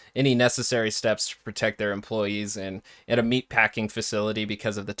or any necessary steps to protect their employees, and at a meat packing facility,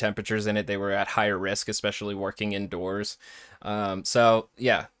 because of the temperatures in it, they were at higher risk, especially working indoors. So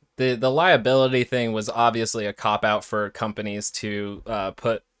yeah, the liability thing was obviously a cop out for companies to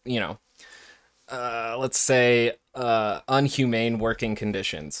put, you know, let's say, unhumane working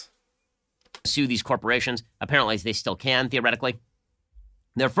conditions. Sue these corporations. Apparently, they still can, theoretically.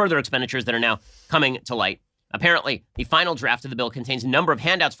 There are further expenditures that are now coming to light. Apparently, the final draft of the bill contains a number of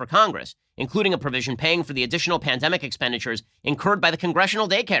handouts for Congress, including a provision paying for the additional pandemic expenditures incurred by the Congressional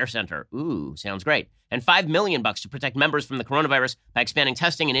Daycare Center. Ooh, sounds great. And $5 million to protect members from the coronavirus by expanding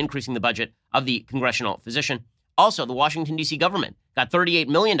testing and increasing the budget of the congressional physician. Also, the Washington, D.C. government got $38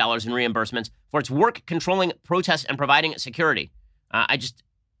 million in reimbursements for its work controlling protests and providing security.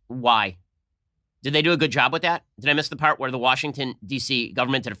 Why? Did they do a good job with that? Did I miss the part where the Washington, D.C.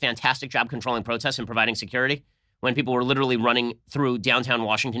 government did a fantastic job controlling protests and providing security when people were literally running through downtown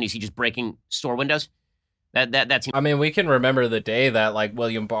Washington, D.C., just breaking store windows? That seems... I mean, we can remember the day that, like,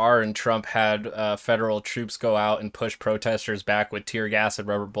 William Barr and Trump had federal troops go out and push protesters back with tear gas and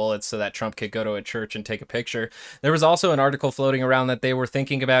rubber bullets so that Trump could go to a church and take a picture. There was also an article floating around that they were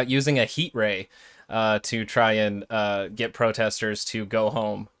thinking about using a heat ray to try and get protesters to go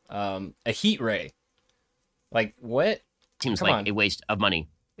home. A heat ray. Like, what? Seems Come like on. a waste of money.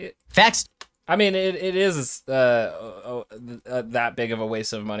 Facts. I mean, it is that big of a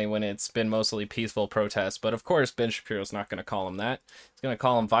waste of money when it's been mostly peaceful protests. But of course, Ben Shapiro's not going to call them that. He's going to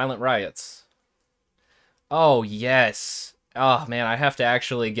call them violent riots. Oh, yes. Oh, man, I have to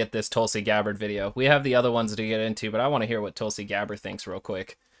actually get this Tulsi Gabbard video. We have the other ones to get into, but I want to hear what Tulsi Gabbard thinks real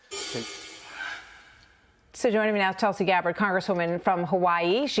quick. So joining me now is Tulsi Gabbard, Congresswoman from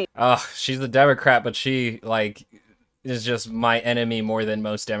Hawaii. She's a Democrat, but she, like, is just my enemy more than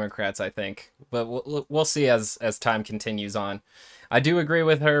most Democrats, I think. But we'll see as time continues on. I do agree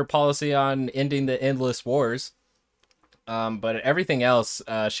with her policy on ending the endless wars. But everything else,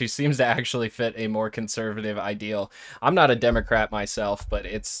 she seems to actually fit a more conservative ideal. I'm not a Democrat myself, but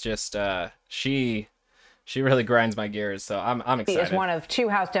it's just she really grinds my gears, so I'm excited. She is one of two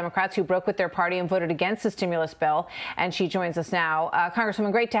House Democrats who broke with their party and voted against the stimulus bill, and she joins us now.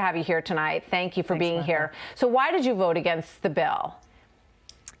 Congresswoman, great to have you here tonight. Thank you for being here. So why did you vote against the bill?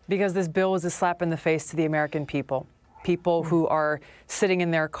 Because this bill was a slap in the face to the American people. People who are sitting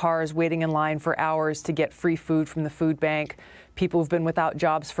in their cars waiting in line for hours to get free food from the food bank, people who've been without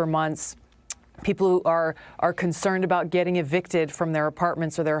jobs for months, people who are concerned about getting evicted from their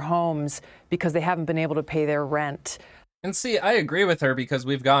apartments or their homes because they haven't been able to pay their rent. And see, I agree with her because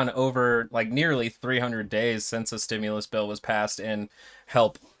we've gone over like nearly 300 days since a stimulus bill was passed and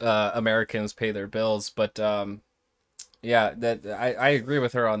help Americans pay their bills. But yeah, that I agree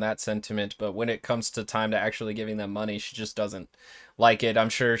with her on that sentiment. But when it comes to time to actually giving them money, she just doesn't like it. I'm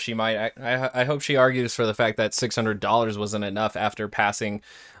sure she might. I hope she argues for the fact that $600 wasn't enough after passing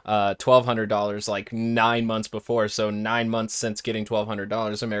 $1,200 like 9 months before. So 9 months since getting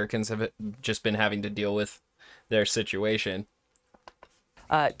 $1,200, Americans have just been having to deal with their situation.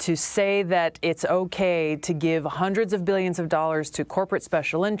 To say that it's okay to give hundreds of billions of dollars to corporate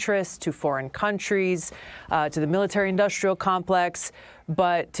special interests, to foreign countries, to the military-industrial complex,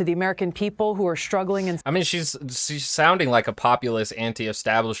 but to the American people who are struggling. And I mean, she's sounding like a populist,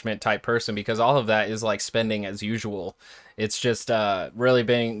 anti-establishment type person because all of that is like spending as usual. It's just really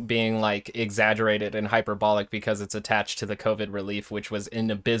being like exaggerated and hyperbolic because it's attached to the COVID relief, which was an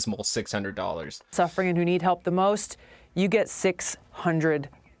abysmal $600. Suffering and who need help the most, you get $600.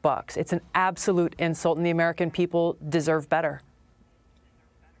 It's an absolute insult, and the American people deserve better.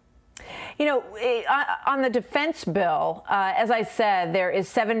 You know, on the defense bill, as I said, there is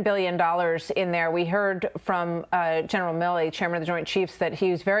 $7 billion in there. We heard from General Milley, chairman of the Joint Chiefs, that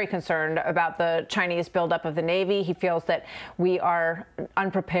he was very concerned about the Chinese buildup of the Navy. He feels that we are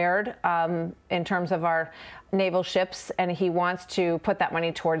unprepared in terms of our naval ships, and he wants to put that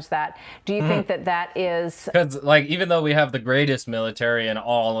money towards that. Do you think that that is... Because, like, even though we have the greatest military in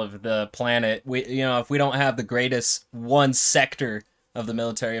all of the planet, if we don't have the greatest one sector of the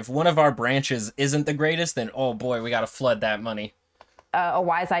military, if one of our branches isn't the greatest, then, oh boy, we got to flood that money. A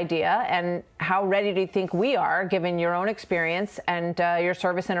wise idea, and how ready do you think we are, given your own experience and your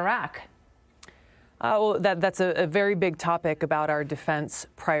service in Iraq? Well, that's a very big topic about our defense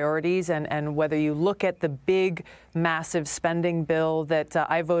priorities, and whether you look at the big, massive spending bill that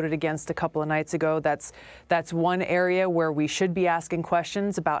I voted against a couple of nights ago, that's one area where we should be asking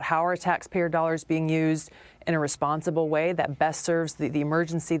questions about how our taxpayer dollars being used in a responsible way that best serves the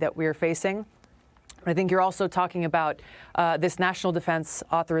emergency that we are facing. I think you're also talking about this National Defense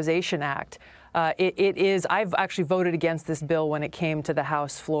Authorization Act. It is, I've actually voted against this bill when it came to the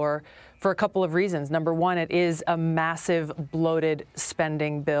House floor for a couple of reasons. Number one, it is a massive bloated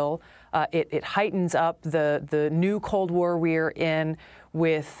spending bill. It heightens up the new Cold War we're in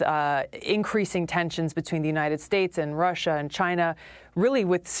with increasing tensions between the United States and Russia and China, really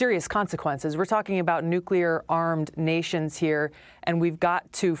with serious consequences. We're talking about nuclear-armed nations here, and we've got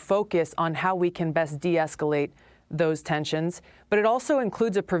to focus on how we can best de-escalate those tensions. But it also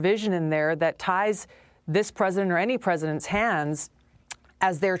includes a provision in there that ties this president or any president's hands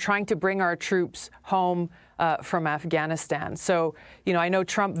as they're trying to bring our troops home from Afghanistan. So, you know, I know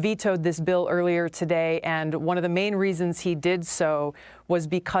Trump vetoed this bill earlier today, and one of the main reasons he did so was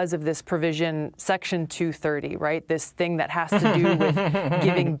because of this provision, Section 230, right? This thing that has to do with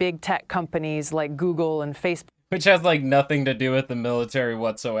giving big tech companies like Google and Facebook. Which has, like, nothing to do with the military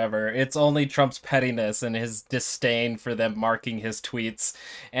whatsoever. It's only Trump's pettiness and his disdain for them marking his tweets.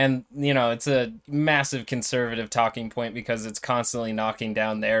 And, you know, it's a massive conservative talking point because it's constantly knocking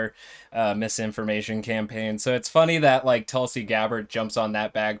down their misinformation campaign. So it's funny that, like, Tulsi Gabbard jumps on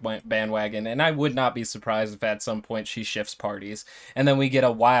that bandwagon. And I would not be surprised if at some point she shifts parties. And then we get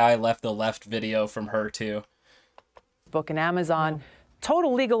a Why I Left the Left video from her, too. Book and Amazon,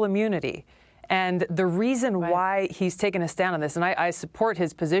 total legal immunity. And the reason why he's taken a stand on this, and I support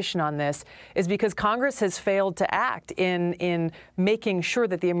his position on this, is because Congress has failed to act in making sure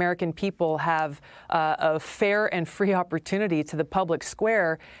that the American people have a fair and free opportunity to the public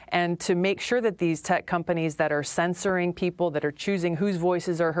square, and to make sure that these tech companies that are censoring people, that are choosing whose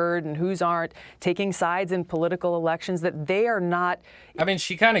voices are heard and whose aren't, taking sides in political elections, that they are not. I mean,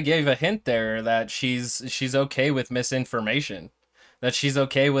 she kind of gave a hint there that she's okay with misinformation. That she's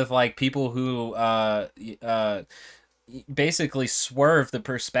okay with, like, people who basically swerve the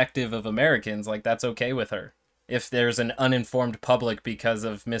perspective of Americans. Like, that's okay with her if there's an uninformed public because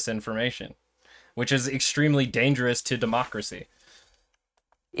of misinformation, which is extremely dangerous to democracy.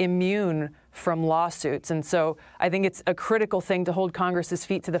 Immune from lawsuits. And so I think it's a critical thing to hold Congress's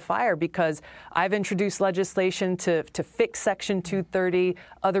feet to the fire, because I've introduced legislation to fix Section 230.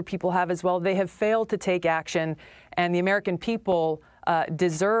 Other people have as well. They have failed to take action, and the American people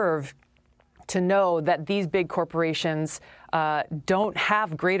deserve to know that these big corporations don't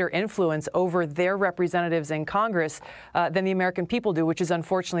have greater influence over their representatives in Congress than the American people do, which is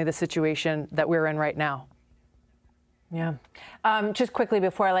unfortunately the situation that we're in right now. Yeah. Just quickly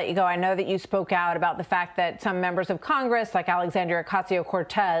before I let you go, I know that you spoke out about the fact that some members of Congress, like Alexandria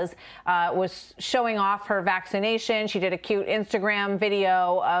Ocasio-Cortez, was showing off her vaccination. She did a cute Instagram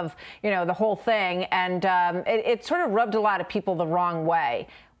video of, you know, the whole thing, and it sort of rubbed a lot of people the wrong way.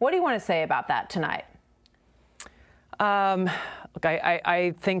 What do you want to say about that tonight? Look,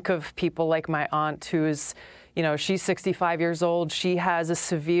 I think of people like my aunt, who's, you know, she's 65 years old. She has a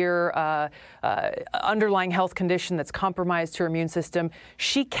severe underlying health condition that's compromised her immune system.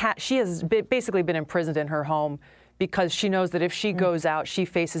 She has basically been imprisoned in her home because she knows that if she goes out, she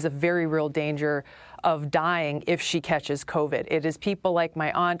faces a very real danger of dying if she catches COVID. It is people like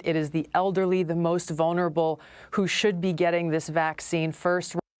my aunt. It is the elderly, the most vulnerable, who should be getting this vaccine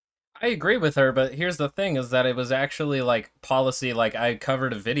first. I agree with her, but here's the thing, is that it was actually, like, policy. Like, I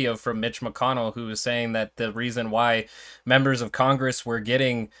covered a video from Mitch McConnell who was saying that the reason why members of Congress were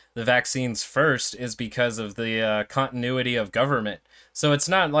getting the vaccines first is because of the continuity of government. So it's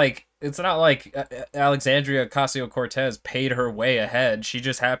not like Alexandria Ocasio-Cortez paid her way ahead. She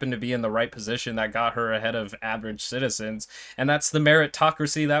just happened to be in the right position that got her ahead of average citizens, and that's the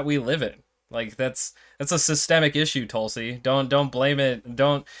meritocracy that we live in. Like, that's a systemic issue, Tulsi. Don't blame it.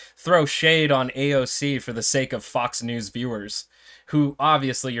 Don't throw shade on AOC for the sake of Fox News viewers, who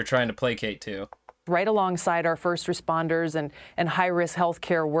obviously you're trying to placate to. Right alongside our first responders and high-risk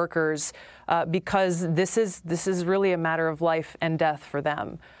healthcare workers, because this is really a matter of life and death for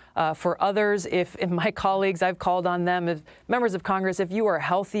them. For others, if my colleagues, I've called on them, if members of Congress, if you are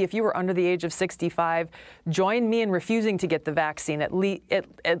healthy, if you are under the age of 65, join me in refusing to get the vaccine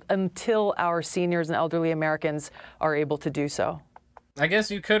until our seniors and elderly Americans are able to do so. I guess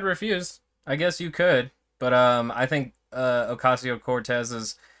you could refuse. I guess you could. But I think Ocasio-Cortez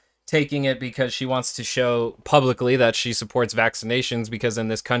is taking it because she wants to show publicly that she supports vaccinations, because in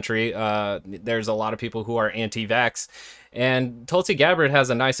this country, there's a lot of people who are anti-vax. And Tulsi Gabbard has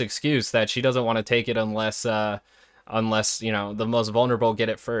a nice excuse that she doesn't want to take it unless, you know, the most vulnerable get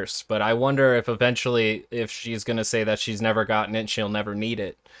it first. But I wonder if eventually, if she's going to say that she's never gotten it, she'll never need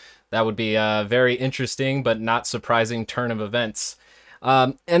it. That would be a very interesting but not surprising turn of events.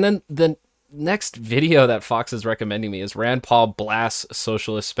 And then the next video that Fox is recommending me is Rand Paul blasts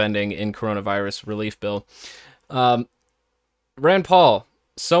socialist spending in coronavirus relief bill. Rand Paul,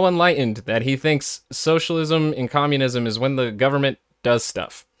 so enlightened that he thinks socialism and communism is when the government does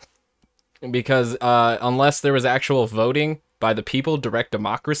stuff. Because unless there was actual voting by the people, direct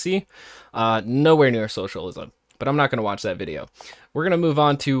democracy, nowhere near socialism. But I'm not going to watch that video. We're going to move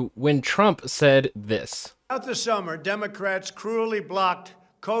on to when Trump said this. Throughout the summer, Democrats cruelly blocked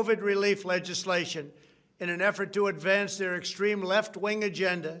COVID relief legislation in an effort to advance their extreme left-wing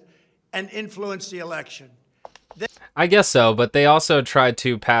agenda and influence the election. I guess so, but they also tried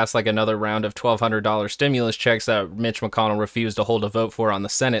to pass like another round of $1,200 stimulus checks that Mitch McConnell refused to hold a vote for on the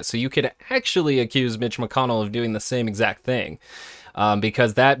Senate. So you could actually accuse Mitch McConnell of doing the same exact thing.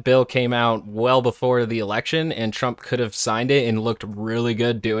 Because that bill came out well before the election and Trump could have signed it and looked really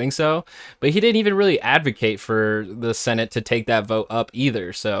good doing so. But he didn't even really advocate for the Senate to take that vote up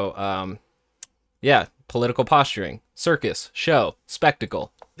either. So, yeah, political posturing, circus, show,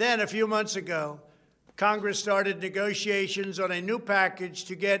 spectacle. Then a few months ago, Congress started negotiations on a new package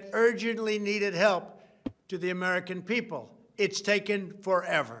to get urgently needed help to the American people. It's taken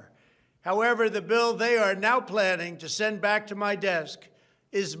forever. However, the bill they are now planning to send back to my desk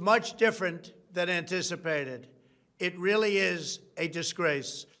is much different than anticipated. It really is a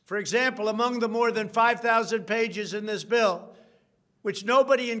disgrace. For example, among the more than 5,000 pages in this bill, which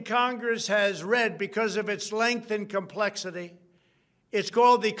nobody in Congress has read because of its length and complexity, it's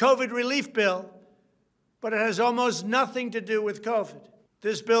called the COVID Relief Bill, but it has almost nothing to do with COVID.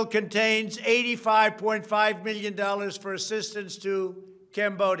 This bill contains $85.5 million for assistance to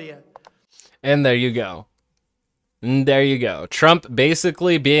Cambodia. And there you go. There you go. Trump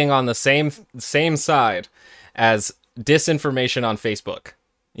basically being on the same side as disinformation on Facebook.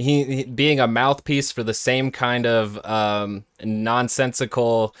 He being a mouthpiece for the same kind of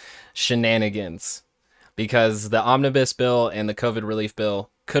nonsensical shenanigans. Because the omnibus bill and the COVID relief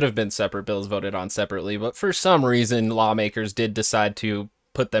bill could have been separate bills voted on separately, but for some reason, lawmakers did decide to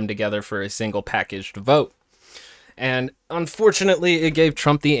put them together for a single packaged vote. And unfortunately, it gave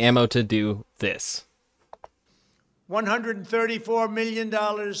Trump the ammo to do this. $134 million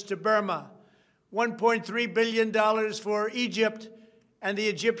to Burma, $1.3 billion for Egypt and the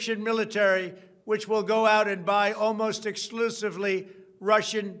Egyptian military, which will go out and buy almost exclusively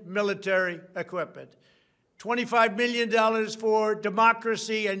Russian military equipment. $25 million for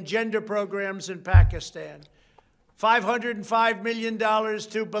democracy and gender programs in Pakistan. $505 million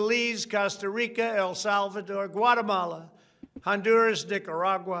to Belize, Costa Rica, El Salvador, Guatemala, Honduras,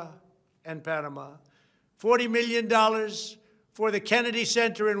 Nicaragua, and Panama. $40 million for the Kennedy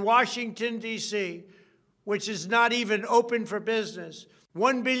Center in Washington, D.C., which is not even open for business.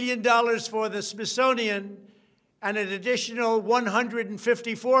 $1 billion for the Smithsonian, and an additional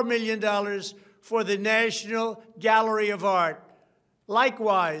 $154 million for the National Gallery of Art.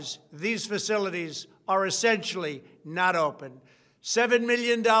 Likewise, these facilities are essentially not open. $7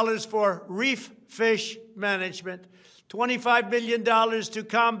 million for reef fish management, $25 million to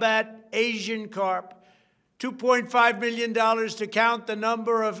combat Asian carp, $2.5 million to count the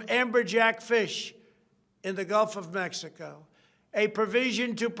number of amberjack fish in the Gulf of Mexico, a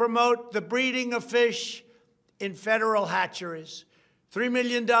provision to promote the breeding of fish in federal hatcheries, $3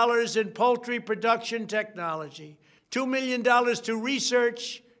 million in poultry production technology, $2 million to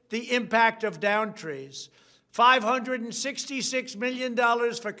research the impact of down trees, $566 million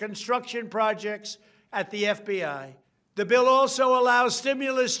for construction projects at the FBI. The bill also allows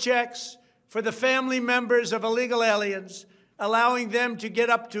stimulus checks for the family members of illegal aliens, allowing them to get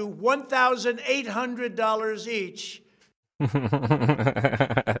up to $1,800 each.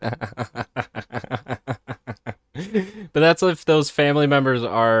 But that's if those family members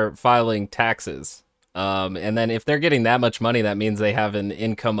are filing taxes. And then if they're getting that much money, that means they have an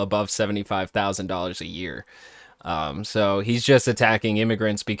income above $75,000 a year. So he's just attacking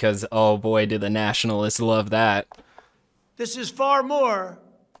immigrants because, oh boy, do the nationalists love that. This is far more.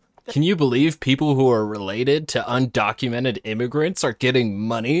 Can you believe people who are related to undocumented immigrants are getting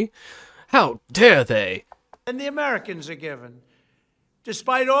money? How dare they? And the Americans are given.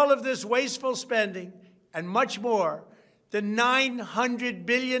 Despite all of this wasteful spending and much more, the $900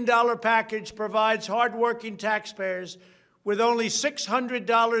 billion package provides hardworking taxpayers with only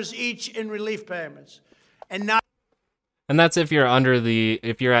 $600 each in relief payments. And that's if you're at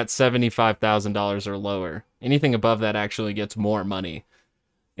 $75,000 or lower. Anything above that actually gets more money.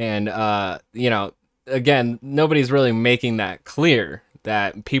 And, again, nobody's really making that clear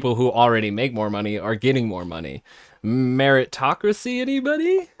that people who already make more money are getting more money. Meritocracy,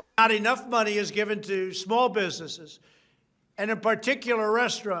 anybody? Not enough money is given to small businesses, and in particular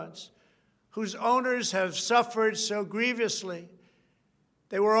restaurants, whose owners have suffered so grievously.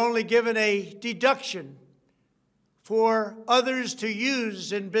 They were only given a deduction for others to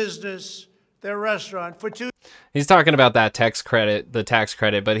use in business their restaurant for 2 He's talking about that tax credit,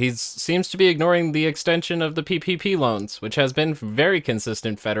 but he seems to be ignoring the extension of the PPP loans, which has been very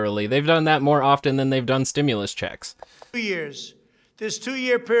consistent federally. They've done that more often than they've done stimulus checks. 2 years. This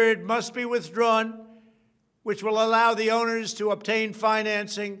 2-year period must be withdrawn, which will allow the owners to obtain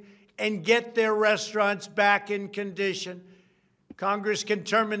financing and get their restaurants back in condition. Congress can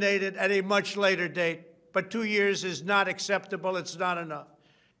terminate it at a much later date, but 2 years is not acceptable. It's not enough.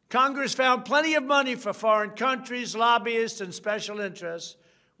 Congress found plenty of money for foreign countries, lobbyists, and special interests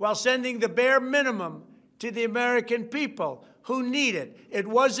while sending the bare minimum to the American people who need it. It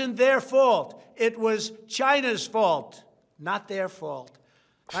wasn't their fault. It was China's fault, not their fault.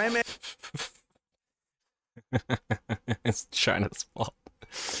 It's China's fault.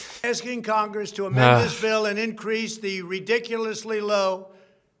 Asking Congress to amend this bill and increase the ridiculously low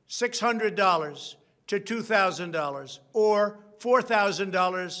 $600 to $2,000 or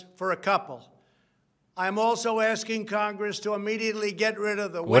 $4,000 for a couple. I'm also asking Congress to immediately get rid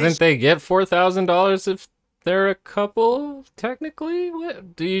of the Wouldn't they get $4,000 if they're a couple, technically?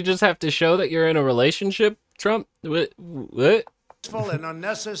 What? Do you just have to show that you're in a relationship, Trump? What? And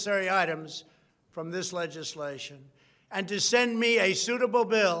unnecessary items from this legislation, and to send me a suitable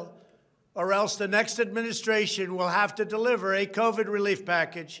bill, or else the next administration will have to deliver a COVID relief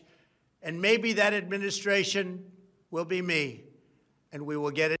package, and maybe that administration will be me, and we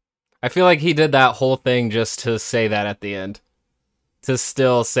will get it. I feel like he did that whole thing just to say that at the end. To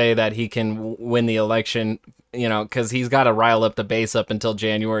still say that he can win the election, you know, because he's got to rile up the base up until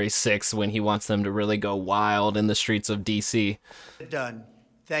January 6th when he wants them to really go wild in the streets of D.C. Done.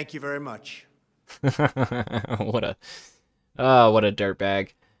 Thank you very much. What a dirtbag.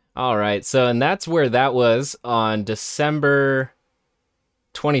 All right, so, and that's where that was on December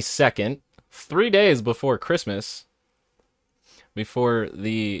 22nd, 3 days before Christmas, before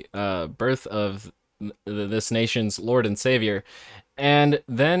the birth of this nation's Lord and Savior. And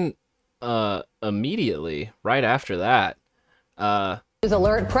then immediately, right after that, News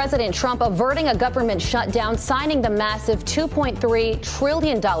alert, President Trump averting a government shutdown, signing the massive $2.3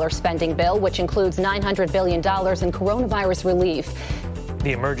 trillion spending bill, which includes $900 billion in coronavirus relief.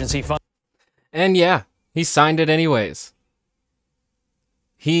 The emergency fund. And yeah, he signed it anyways.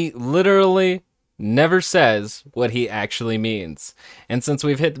 He literally never says what he actually means. And since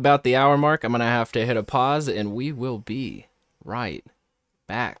we've hit about the hour mark, I'm going to have to hit a pause, and we will be right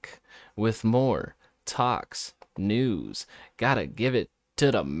back with more Talks News. Gotta give it to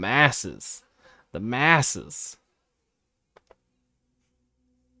the masses. The masses.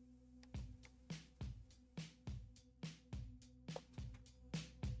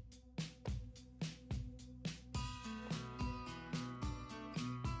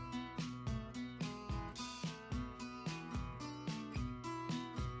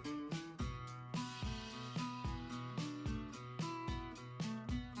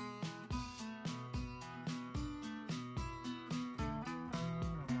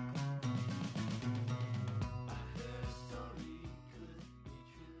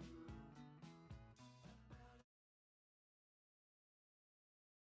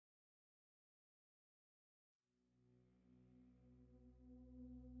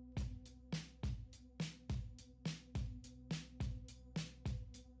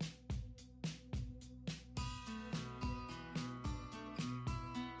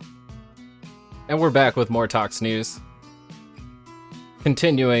 And we're back with more Talks News.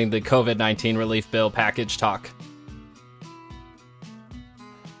 Continuing the COVID-19 relief bill package talk.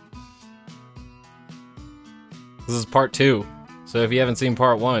 This is part 2. So if you haven't seen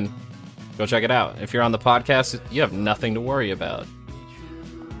part 1, go check it out. If you're on the podcast, you have nothing to worry about.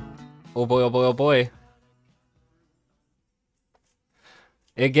 Oh boy, oh boy, oh boy.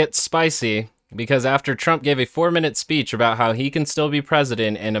 It gets spicy. Because after Trump gave a 4-minute speech about how he can still be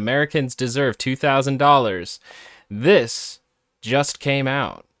president and Americans deserve $2,000, this just came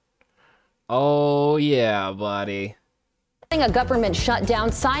out. Oh yeah, buddy. A government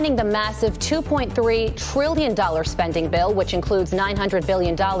shutdown, signing the massive $2.3 trillion spending bill, which includes $900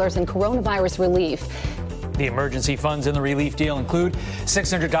 billion in coronavirus relief. The emergency funds in the relief deal include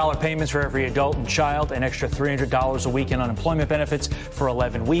 $600 payments for every adult and child, an extra $300 a week in unemployment benefits for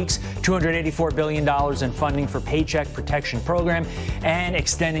 11 weeks, $284 billion in funding for Paycheck Protection Program, and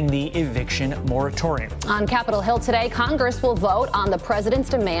extending the eviction moratorium. On Capitol Hill today, Congress will vote on the president's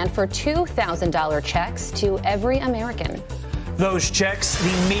demand for $2,000 checks to every American. Those checks,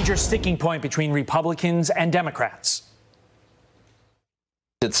 the major sticking point between Republicans and Democrats.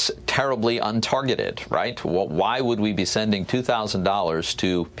 It's terribly untargeted, right? Why would we be sending $2,000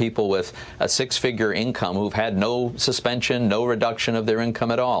 to people with a six-figure income who've had no suspension, no reduction of their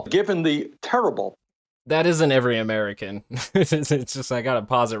income at all? Given the terrible. That isn't every American. It's just, I got to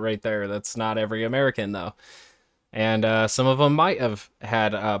pause it right there. That's not every American, though. And some of them might have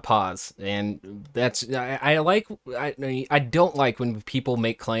had a pause, and that's I don't like when people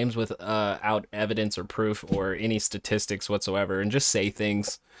make claims without evidence or proof or any statistics whatsoever, and just say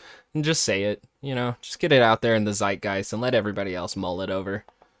things, and just say it, just get it out there in the zeitgeist and let everybody else mull it over.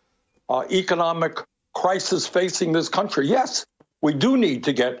 Economic crisis facing this country. Yes, we do need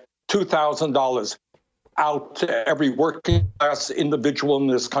to get $2,000 out to every working class individual in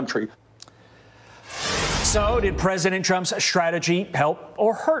this country. So did President Trump's strategy help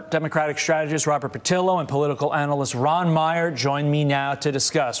or hurt? Democratic strategist Robert Patillo and political analyst Ron Meyer join me now to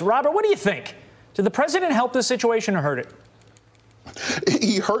discuss. Robert, what do you think? Did the president help this situation or hurt it?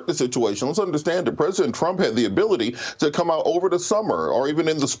 He hurt the situation. Let's understand that President Trump had the ability to come out over the summer or even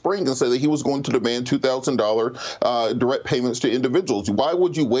in the spring and say that he was going to demand $2,000 direct payments to individuals. Why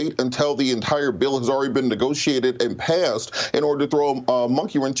would you wait until the entire bill has already been negotiated and passed in order to throw a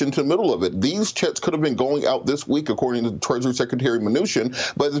monkey wrench into the middle of it? These checks could have been going out this week, according to Treasury Secretary Mnuchin,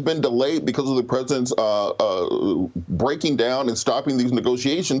 but it's been delayed because of the president's breaking down and stopping these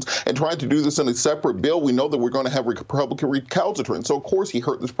negotiations and trying to do this in a separate bill. We know that we're going to have Republican recalcitrance. So, of course, he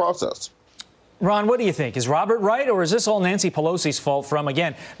hurt this process. Ron, what do you think? Is Robert right, or is this all Nancy Pelosi's fault from,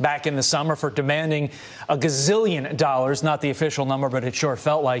 again, back in the summer for demanding $1 gazillion, not the official number, but it sure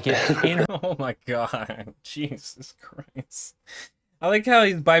felt like it. Oh, my God. Jesus Christ. I like how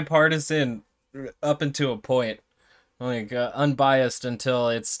he's bipartisan up until a point. Like, unbiased until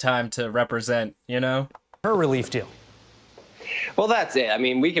it's time to represent, Her relief deal. Well, that's it. I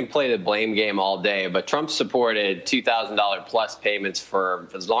mean, we can play the blame game all day, but Trump supported $2,000 plus payments for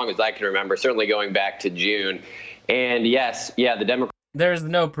as long as I can remember, certainly going back to June. And yes, the Democrats. There's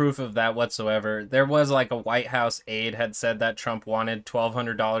no proof of that whatsoever. There was like a White House aide had said that Trump wanted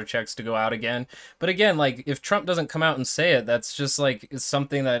 $1,200 checks to go out again. But again, like, if Trump doesn't come out and say it, that's just like it's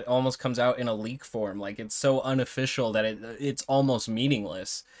something that almost comes out in a leak form. Like, it's so unofficial that it's almost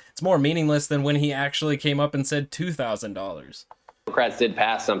meaningless. It's more meaningless than when he actually came up and said $2,000. Democrats did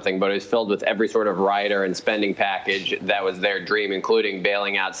pass something, but it was filled with every sort of rider and spending package that was their dream, including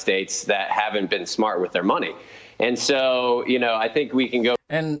bailing out states that haven't been smart with their money. And so, I think we can go.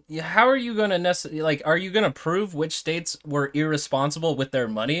 And how are you going to are you going to prove which states were irresponsible with their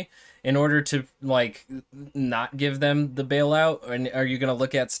money in order to not give them the bailout? And are you going to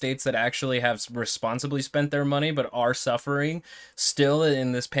look at states that actually have responsibly spent their money but are suffering still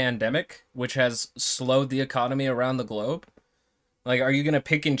in this pandemic, which has slowed the economy around the globe? Are you going to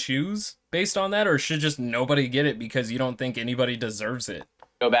pick and choose based on that, or should just nobody get it because you don't think anybody deserves it?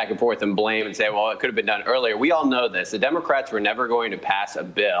 Go back and forth and blame and say, well, it could have been done earlier. We all know this. The Democrats were never going to pass a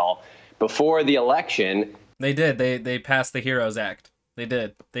bill before the election. They did. They passed the HEROES Act. They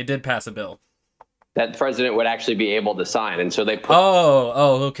did pass a bill that the president would actually be able to sign. And so they put...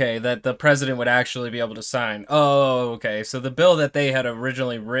 okay. That the president would actually be able to sign. Oh, okay. So the bill that they had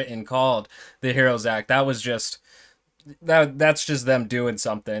originally written called the HEROES Act, that was just... That's just them doing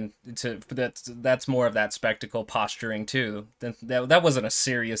something. That's more of that spectacle posturing too. That wasn't a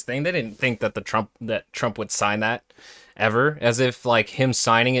serious thing. They didn't think that Trump would sign that ever, as if him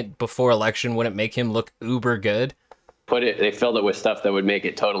signing it before election wouldn't make him look uber good. They filled it with stuff that would make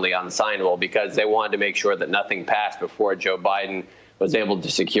it totally unsignable because they wanted to make sure that nothing passed before Joe Biden was able to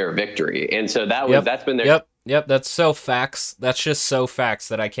secure victory. And so that's been their... Yep, that's so facts. That's just so facts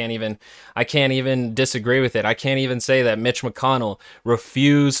that I can't even disagree with it. I can't even say that Mitch McConnell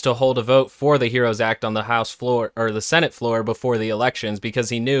refused to hold a vote for the HEROES Act on the House floor or the Senate floor before the elections because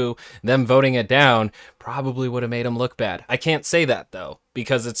he knew them voting it down probably would have made him look bad. I can't say that though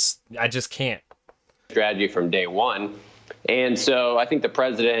because I just can't. Strategy from day one. And so I think the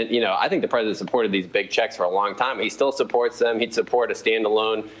president supported these big checks for a long time. He still supports them. He'd support a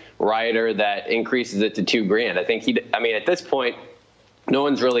standalone rider that increases it to $2,000. I think at this point, no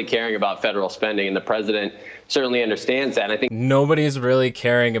one's really caring about federal spending, and the president certainly understands that. And I think nobody's really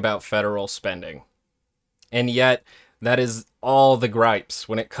caring about federal spending. And yet that is all the gripes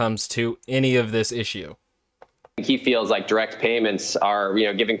when it comes to any of this issue. He feels like direct payments are,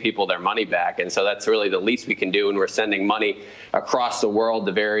 giving people their money back. And so that's really the least we can do when we're sending money across the world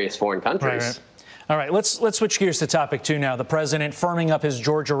to various foreign countries. Right. All right, let's switch gears to topic 2 now. The president firming up his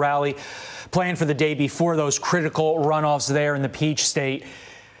Georgia rally planned for the day before those critical runoffs there in the Peach State.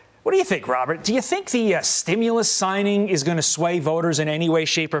 What do you think, Robert? Do you think the stimulus signing is going to sway voters in any way,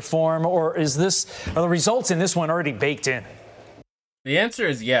 shape, or form? Or are the results in this one already baked in? The answer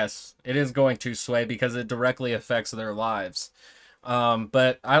is yes. It is going to sway because it directly affects their lives.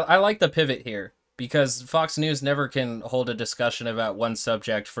 But I like the pivot here because Fox News never can hold a discussion about one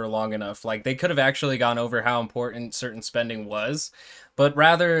subject for long enough. Like, they could have actually gone over how important certain spending was, but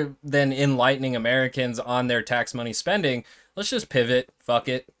rather than enlightening Americans on their tax money spending, let's just pivot. Fuck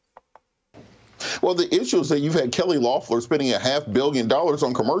it. Well, the issue is that you've had Kelly Loeffler spending $500 million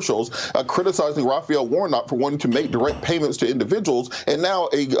on commercials, criticizing Raphael Warnock for wanting to make direct payments to individuals. And now,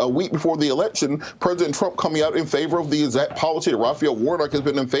 a week before the election, President Trump coming out in favor of the exact policy that Raphael Warnock has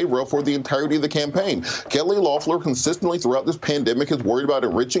been in favor of for the entirety of the campaign. Kelly Loeffler consistently throughout this pandemic is worried about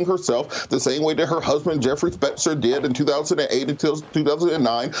enriching herself the same way that her husband, Jeffrey Spetzer, did in 2008 until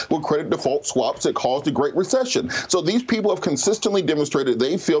 2009 with credit default swaps that caused the Great Recession. So these people have consistently demonstrated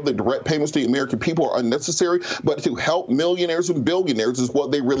they feel that direct payments to the American people are unnecessary, but to help millionaires and billionaires is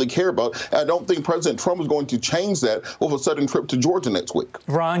what they really care about. And I don't think President Trump is going to change that with a sudden trip to Georgia next week.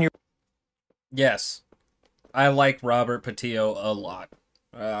 Ron, Yes. I like Robert Patillo a lot.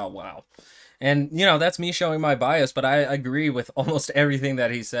 Oh, wow. And, you know, that's me showing my bias, but I agree with almost everything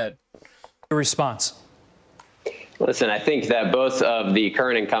that he said. Your response. Listen, I think that both of the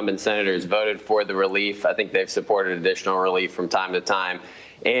current incumbent senators voted for the relief. I think they've supported additional relief from time to time.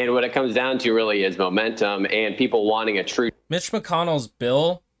 And what it comes down to really is momentum and people wanting a true. Mitch McConnell's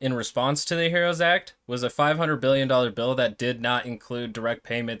bill in response to the HEROES Act was a $500 billion bill that did not include direct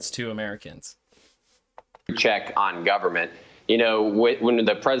payments to Americans. Check on government. You know, when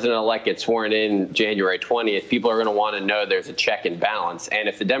the president-elect gets sworn in January 20th, people are going to want to know there's a check and balance. And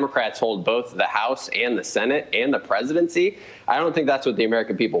if the Democrats hold both the House and the Senate and the presidency, I don't think that's what the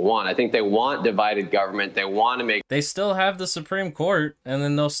American people want. I think they want divided government. They want to make. They still have the Supreme Court, and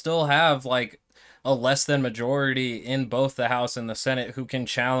then they'll still have like a less than majority in both the House and the Senate who can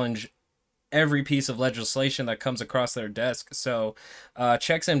challenge every piece of legislation that comes across their desk. So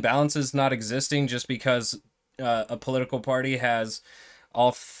checks and balances not existing just because a political party has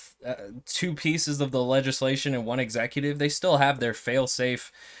all two pieces of the legislation in one executive. They still have their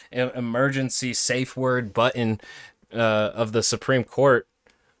fail-safe emergency safe word button of the Supreme Court.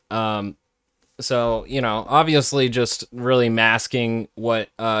 So, you know, obviously just really masking what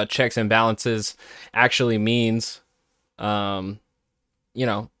checks and balances actually means, you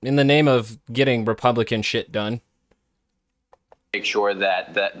know, in the name of getting Republican shit done. Make sure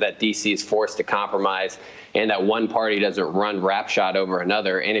that DC is forced to compromise and that one party doesn't run roughshod over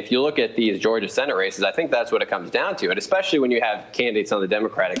another. And if you look at these Georgia Senate races, I think that's what it comes down to. And especially when you have candidates on the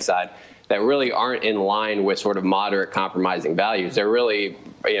Democratic side that really aren't in line with sort of moderate compromising values. They're really,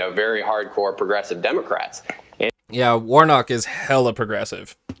 you know, very hardcore progressive Democrats. And yeah, Warnock is hella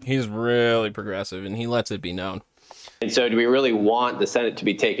progressive. He's really progressive, and he lets it be known. And so do we really want the Senate to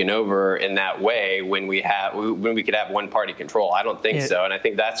be taken over in that way when we could have one party control? I don't think so. And I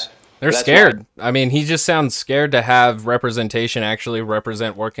think they're scared. I mean, he just sounds scared to have representation actually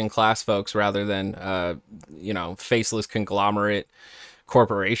represent working class folks rather than, you know, faceless conglomerate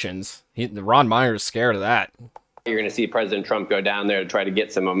corporations. Ron Meyer is scared of that. You're going to see President Trump go down there to try to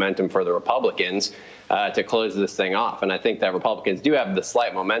get some momentum for the Republicans to close this thing off. And I think that Republicans do have the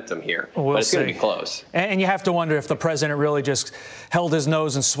slight momentum here, but it's going to be close. And you have to wonder if the president really just held his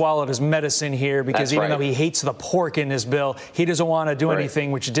nose and swallowed his medicine here, because even though he hates the pork in this bill, he doesn't want to do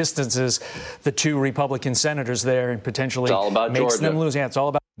anything which distances the two Republican senators there and potentially makes them lose. Yeah, it's all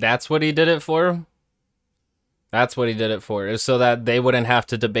about. That's what he did it for. That's what he did it for, is so that they wouldn't have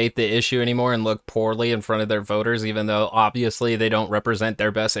to debate the issue anymore and look poorly in front of their voters, even though obviously they don't represent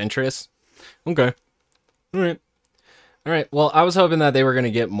their best interests. Okay. All right. Well, I was hoping that they were going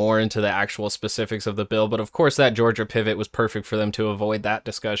to get more into the actual specifics of the bill, but of course that Georgia pivot was perfect for them to avoid that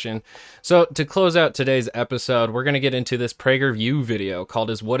discussion. So to close out today's episode, we're going to get into this PragerU video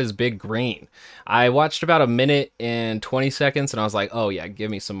called What is Big Green? I watched about a minute and 20 seconds and I was like, oh yeah, give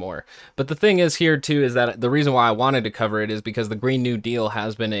me some more. But the thing is here too, is that the reason why I wanted to cover it is because the Green New Deal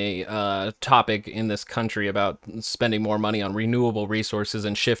has been a topic in this country about spending more money on renewable resources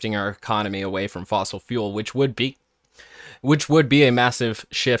and shifting our economy away from fossil fuel, which would be a massive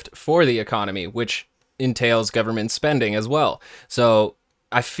shift for the economy, which entails government spending as well. So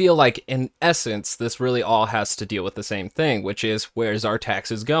I feel like, in essence, this really all has to deal with the same thing, which is where's our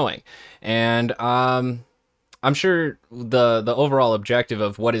taxes going? And I'm sure the overall objective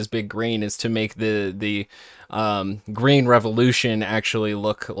of What is Big Green is to make the green revolution actually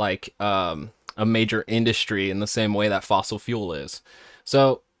look like a major industry in the same way that fossil fuel is.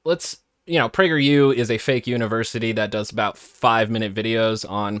 So let's... You know, PragerU is a fake university that does about 5-minute videos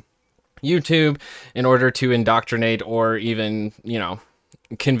on YouTube in order to indoctrinate or even, you know,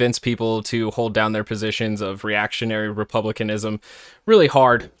 convince people to hold down their positions of reactionary republicanism really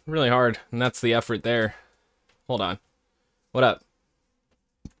hard, and that's the effort there. Hold on. What up?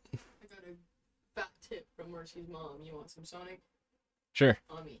 I got a fat tip from Mercy's mom. You want some Sonic? Sure.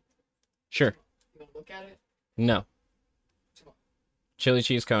 On me. Sure. You want to look at it? No. Chili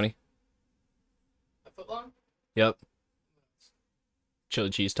cheese coney. A foot long? Yep. Chili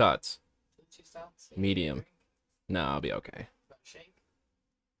cheese tots. Chili cheese tots? Medium. No, I'll be okay. Shake?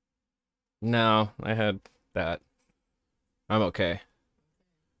 No, I had that. I'm okay.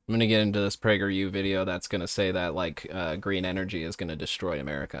 I'm gonna get into this PragerU video that's gonna say that like green energy is gonna destroy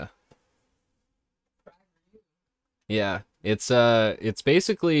America. Yeah, it's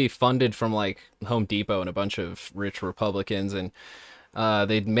basically funded from like Home Depot and a bunch of rich Republicans, and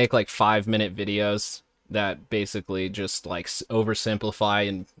they make like 5-minute videos that basically just like oversimplify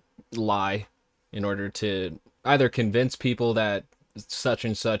and lie in order to either convince people that such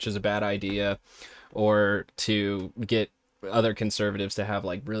and such is a bad idea, or to get other conservatives to have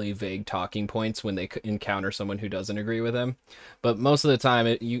like really vague talking points when they encounter someone who doesn't agree with them. But most of the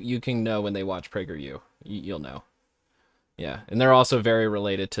time, you can know when they watch PragerU. You'll know. Yeah, and they're also very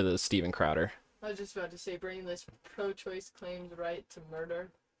related to the Steven Crowder. I was just about to say, brainless pro-choice claims right to murder.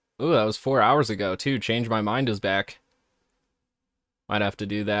 Ooh, that was 4 hours ago, too. Change My Mind is back. Might have to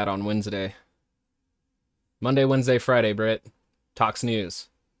do that on Wednesday. Monday, Wednesday, Friday, Britt. Talks News.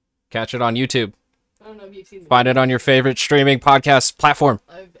 Catch it on YouTube. I don't know if you've seen Find it on your favorite streaming podcast platform.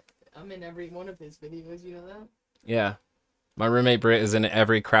 I'm in every one of his videos, you know that? Yeah. My roommate Britt is in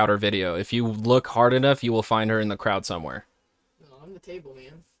every Crowder video. If you look hard enough, you will find her in the crowd somewhere. No, I'm the table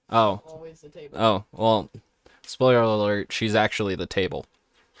man. Oh. Always the table. Oh, well, spoiler alert, she's actually the table.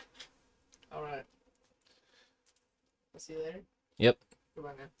 Alright. I'll see you later. Yep.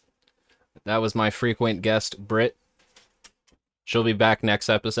 Goodbye, man. That was my frequent guest, Britt. She'll be back next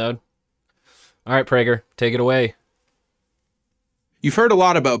episode. All right, Prager, take it away. You've heard a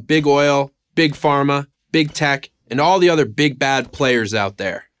lot about big oil, big pharma, big tech, and all the other big bad players out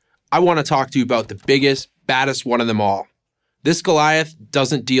there. I want to talk to you about the biggest, baddest one of them all. This Goliath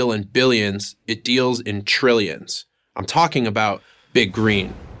doesn't deal in billions, it deals in trillions. I'm talking about Big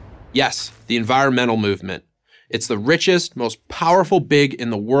Green. Yes, the environmental movement. It's the richest, most powerful big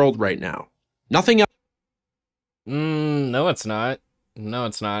in the world right now. Nothing else. No, it's not. No,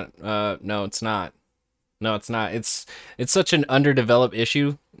 it's not. No, it's not. No, it's not. It's such an underdeveloped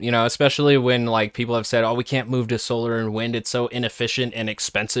issue, you know, especially when like people have said, oh, we can't move to solar and wind. It's so inefficient and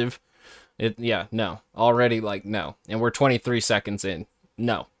expensive. Yeah, no. Already, like, no. And we're 23 seconds in.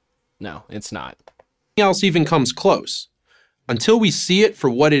 No, it's not. Nothing else even comes close. Until we see it for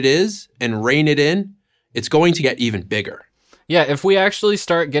what it is and rein it in, it's going to get even bigger. Yeah, if we actually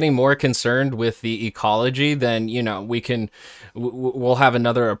start getting more concerned with the ecology, then, you know, we'll have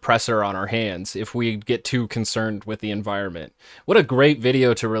another oppressor on our hands if we get too concerned with the environment. What a great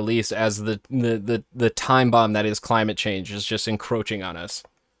video to release as the time bomb that is climate change is just encroaching on us.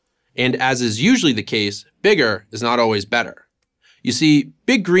 And as is usually the case, bigger is not always better. You see,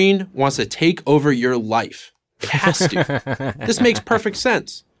 Big Green wants to take over your life. It has to. This makes perfect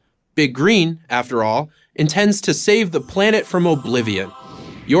sense. Big Green, after all, intends to save the planet from oblivion.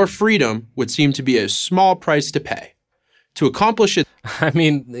 Your freedom would seem to be a small price to pay. To accomplish it... I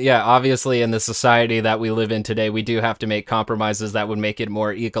mean, yeah, obviously in the society that we live in today, we do have to make compromises that would make it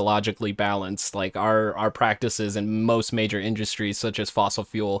more ecologically balanced. Like our practices in most major industries, such as fossil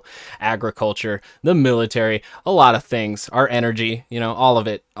fuel, agriculture, the military, a lot of things, our energy, you know, all of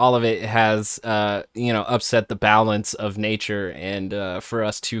it has, you know, upset the balance of nature. And for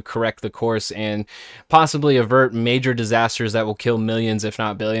us to correct the course and possibly avert major disasters that will kill millions, if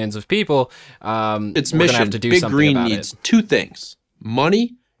not billions of people, its we're mission, gonna have to do Big something Green about needs it. two things: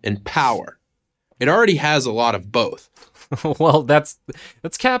 money and power. It already has a lot of both. Well, that's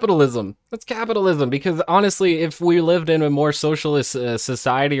capitalism. That's capitalism, because honestly, if we lived in a more socialist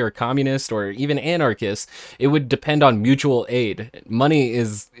society or communist or even anarchist, it would depend on mutual aid. Money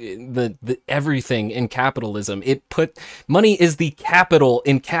is the everything in capitalism. Money is the capital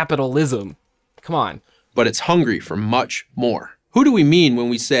in capitalism. Come on. But it's hungry for much more. Who do we mean when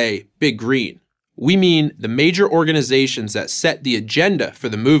we say Big Green? We mean the major organizations that set the agenda for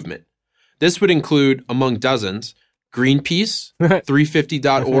the movement. This would include, among dozens, Greenpeace,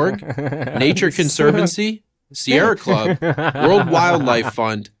 350.org, Nature Conservancy, Sierra Club, World Wildlife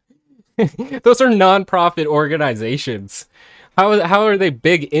Fund. Those are non-profit organizations. How are they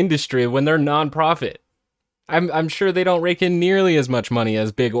big industry when they're non-profit? I'm sure they don't rake in nearly as much money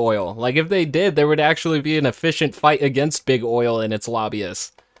as big oil. Like, if they did, there would actually be an efficient fight against big oil and its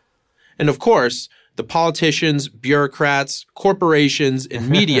lobbyists. And of course, the politicians, bureaucrats, corporations, and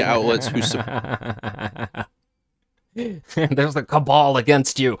media outlets who There's a cabal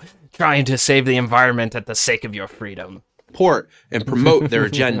against you, trying to save the environment at the sake of your freedom. support and promote their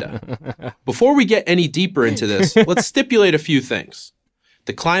agenda. Before we get any deeper into this, let's stipulate a few things.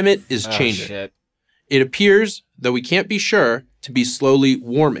 The climate is changing. Shit. It appears, though we can't be sure, to be slowly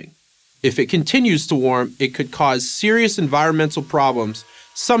warming. If it continues to warm, it could cause serious environmental problems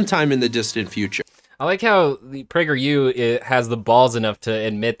sometime in the distant future. I like how the PragerU has the balls enough to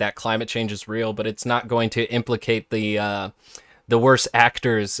admit that climate change is real, but it's not going to implicate the worst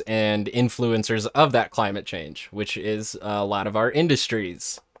actors and influencers of that climate change, which is a lot of our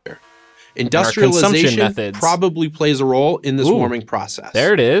industries. Industrialization probably plays a role in this warming process.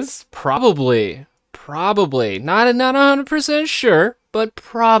 There it is. Probably. Not 100% sure, but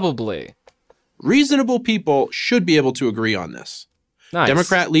probably. Reasonable people should be able to agree on this. Nice.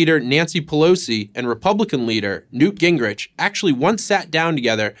 Democrat leader Nancy Pelosi and Republican leader Newt Gingrich actually once sat down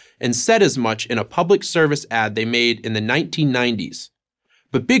together and said as much in a public service ad they made in the 1990s.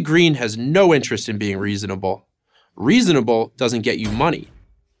 But Big Green has no interest in being reasonable. Reasonable doesn't get you money.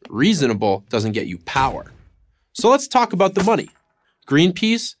 Reasonable doesn't get you power. So let's talk about the money.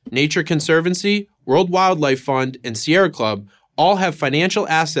 Greenpeace, Nature Conservancy, World Wildlife Fund, and Sierra Club all have financial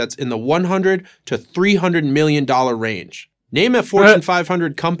assets in the $100 to $300 million range. Name a Fortune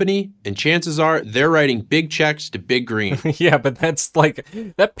 500 company, and chances are they're writing big checks to Big Green. Yeah, but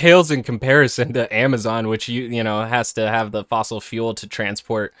that pales in comparison to Amazon, which you know has to have the fossil fuel to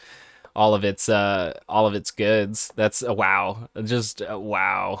transport all of its goods. That's wow, just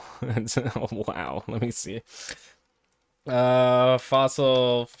wow. Wow. Let me see.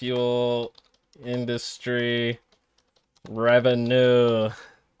 Fossil fuel industry revenue.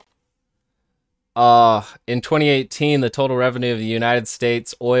 In 2018, the total revenue of the United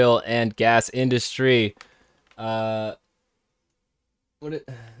States oil and gas industry, what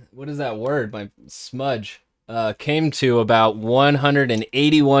is that word? My smudge, came to about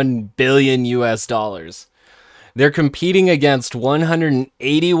 $181 billion US. They're competing against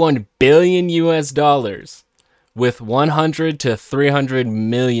 $181 billion US with $100 to $300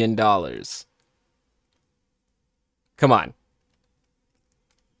 million. Come on.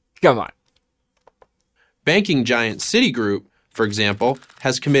 Banking giant Citigroup, for example,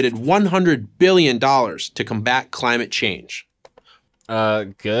 has committed $100 billion to combat climate change.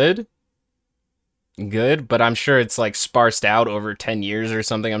 Good, but I'm sure it's like sparsed out over 10 years or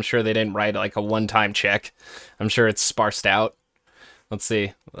something. I'm sure they didn't write like a one-time check. I'm sure it's sparsed out. Let's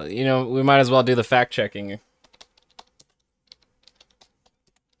see. You know, we might as well do the fact checking.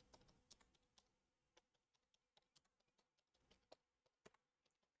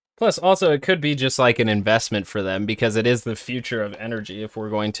 Plus, also, it could be just like an investment for them because it is the future of energy if we're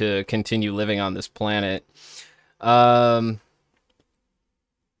going to continue living on this planet. Yeah,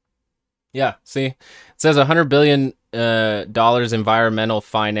 see? It says $100 billion environmental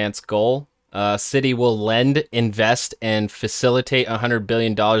finance goal. Citi will lend, invest, and facilitate $100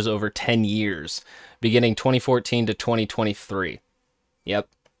 billion over 10 years, beginning 2014 to 2023. Yep.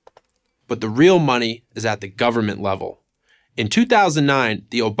 But the real money is at the government level. In 2009,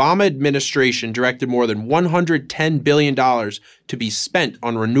 the Obama administration directed more than $110 billion to be spent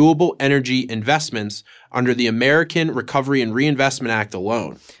on renewable energy investments under the American Recovery and Reinvestment Act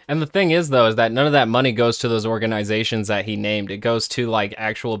alone. And the thing is, though, is that none of that money goes to those organizations that he named. It goes to, like,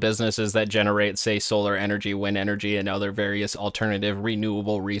 actual businesses that generate, say, solar energy, wind energy, and other various alternative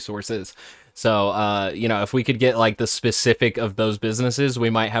renewable resources. So, you know, if we could get like the specific of those businesses, we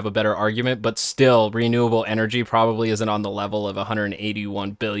might have a better argument, but still renewable energy probably isn't on the level of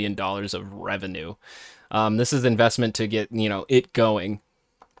 $181 billion of revenue. This is investment to get, you know, it going.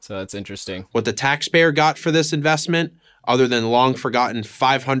 So that's interesting. What the taxpayer got for this investment, other than long forgotten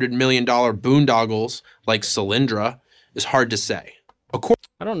 $500 million boondoggles like Solyndra, is hard to say.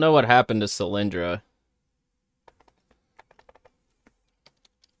 I don't know what happened to Solyndra.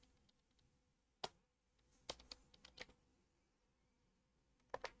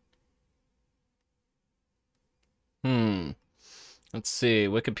 Let's see.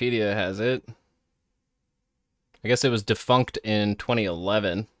 Wikipedia has it. I guess it was defunct in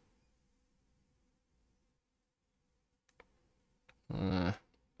 2011.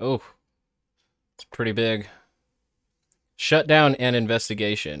 Oh, it's pretty big. Shutdown and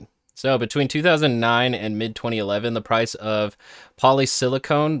investigation. So between 2009 and mid-2011, the price of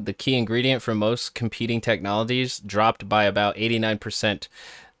polysilicon, the key ingredient for most competing technologies, dropped by about 89%.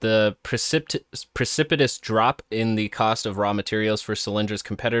 The precipitous drop in the cost of raw materials for Solyndra's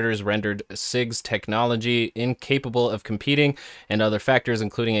competitors rendered SIG's technology incapable of competing, and other factors,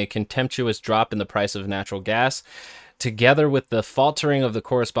 including a contemptuous drop in the price of natural gas, together with the faltering of the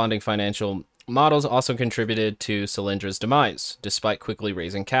corresponding financial models, also contributed to Solyndra's demise, despite quickly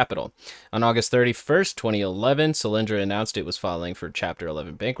raising capital. On August 31st, 2011, Solyndra announced it was filing for Chapter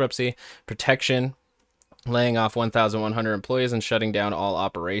 11 bankruptcy, protection, laying off 1,100 employees and shutting down all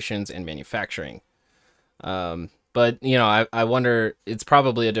operations and manufacturing. But, you know, I wonder, it's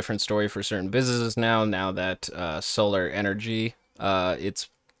probably a different story for certain businesses now that solar energy,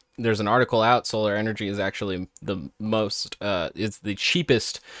 there's an article out, solar energy is actually it's the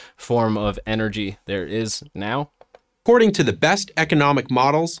cheapest form of energy there is now. According to the best economic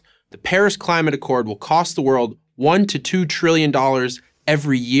models, the Paris Climate Accord will cost the world $1 to $2 trillion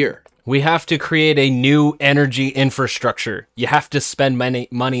every year. We have to create a new energy infrastructure. You have to spend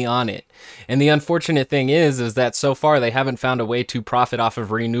money on it. And the unfortunate thing is that so far they haven't found a way to profit off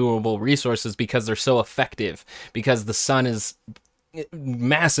of renewable resources because they're so effective, because the sun is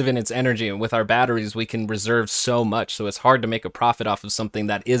massive in its energy, and with our batteries we can reserve so much, so it's hard to make a profit off of something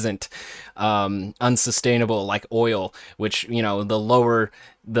that isn't unsustainable, like oil, which, you know, the lower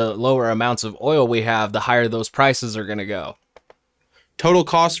amounts of oil we have, the higher those prices are going to go. Total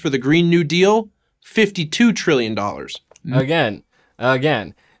cost for the Green New Deal, $52 trillion.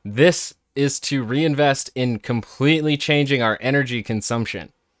 Again, this is to reinvest in completely changing our energy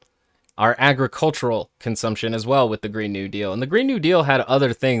consumption, our agricultural consumption as well, with the Green New Deal. And the Green New Deal had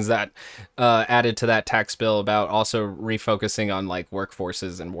other things that added to that tax bill about also refocusing on like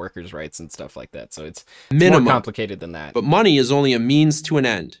workforces and workers' rights and stuff like that. So it's more complicated than that. But money is only a means to an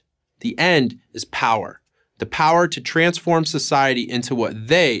end. The end is power. The power to transform society into what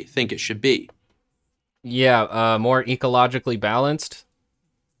they think it should be. Yeah, more ecologically balanced.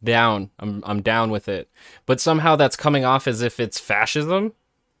 Down. I'm down with it. But somehow that's coming off as if it's fascism.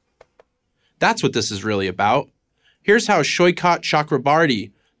 That's what this is really about. Here's how Shoykat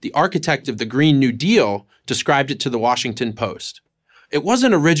Chakrabarti, the architect of the Green New Deal, described it to the Washington Post. It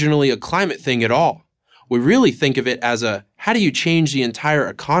wasn't originally a climate thing at all. We really think of it as a how do you change the entire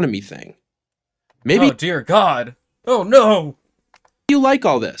economy thing. Maybe. Oh, dear God. Oh, no. You like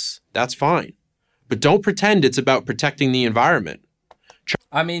all this. That's fine. But don't pretend it's about protecting the environment.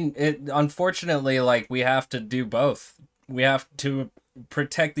 I mean, unfortunately, like, we have to do both. We have to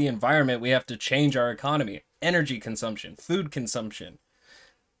protect the environment. We have to change our economy. Energy consumption, food consumption.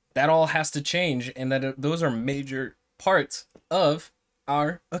 That all has to change, and those are major parts of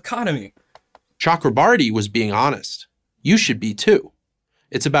our economy. Chakrabarti was being honest. You should be too.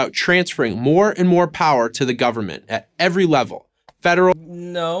 It's about transferring more and more power to the government at every level. Federal.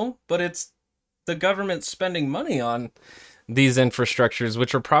 No, but it's the government spending money on these infrastructures,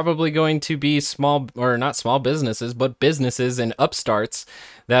 which are probably going to be not small businesses, but businesses and upstarts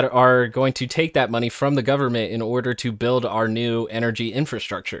that are going to take that money from the government in order to build our new energy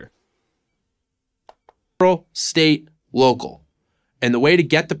infrastructure. Federal, state, local. And the way to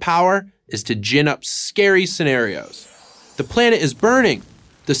get the power is to gin up scary scenarios. The planet is burning.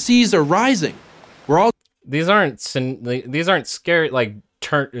 The seas are rising. These aren't scary, like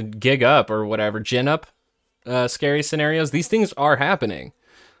gig up or whatever, gin up scary scenarios. These things are happening.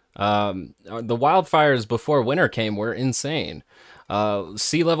 The wildfires before winter came were insane.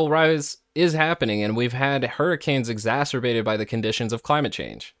 Sea level rise is happening, and we've had hurricanes exacerbated by the conditions of climate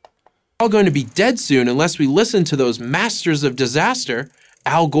change. We're all going to be dead soon unless we listen to those masters of disaster,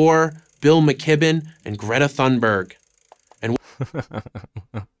 Al Gore, Bill McKibben, and Greta Thunberg. And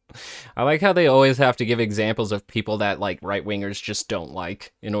I like how they always have to give examples of people that like right-wingers just don't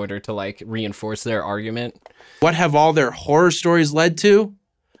like in order to like reinforce their argument. What have all their horror stories led to?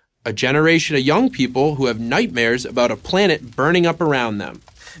 A generation of young people who have nightmares about a planet burning up around them.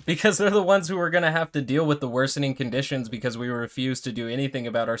 Because they're the ones who are going to have to deal with the worsening conditions because we refuse to do anything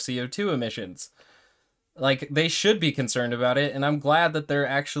about our CO2 emissions. Like, they should be concerned about it, and I'm glad that they're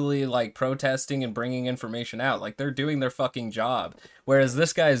actually, like, protesting and bringing information out. Like, they're doing their fucking job. Whereas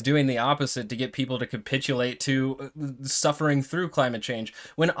this guy is doing the opposite to get people to capitulate to suffering through climate change,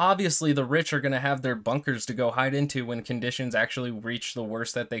 when obviously the rich are going to have their bunkers to go hide into when conditions actually reach the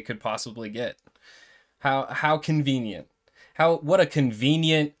worst that they could possibly get. How convenient. What a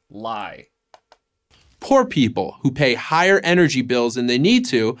convenient lie. Poor people who pay higher energy bills than they need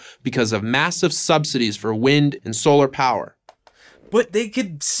to because of massive subsidies for wind and solar power. But they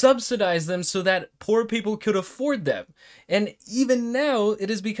could subsidize them so that poor people could afford them. And even now, it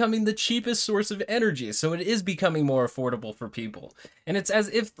is becoming the cheapest source of energy, so it is becoming more affordable for people. And it's as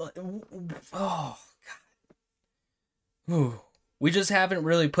if... Oh, God. Ooh. We just haven't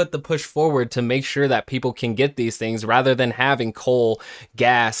really put the push forward to make sure that people can get these things rather than having coal,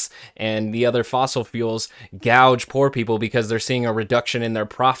 gas, and the other fossil fuels gouge poor people because they're seeing a reduction in their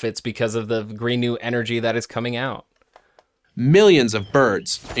profits because of the green new energy that is coming out. Millions of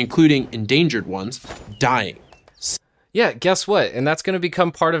birds, including endangered ones, dying. Yeah, guess what? And that's going to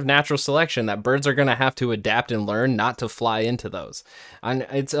become part of natural selection, that birds are going to have to adapt and learn not to fly into those. And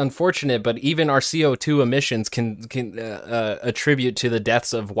it's unfortunate, but even our CO2 emissions can attribute to the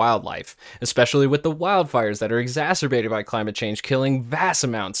deaths of wildlife, especially with the wildfires that are exacerbated by climate change, killing vast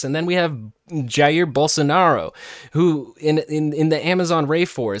amounts. And then we have Jair Bolsonaro, who in the Amazon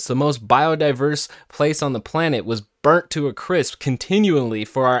rainforest, the most biodiverse place on the planet, was burnt to a crisp continually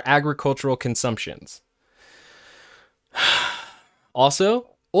for our agricultural consumptions. Also,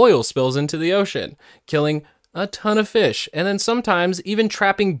 oil spills into the ocean, killing a ton of fish, and then sometimes even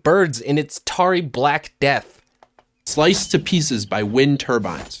trapping birds in its tarry black death. Sliced to pieces by wind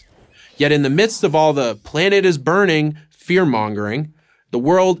turbines. Yet in the midst of all the planet is burning fear-mongering, the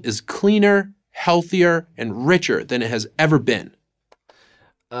world is cleaner, healthier, and richer than it has ever been.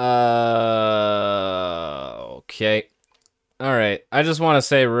 Okay. All right, I just want to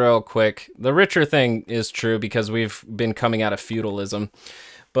say real quick, the richer thing is true because we've been coming out of feudalism,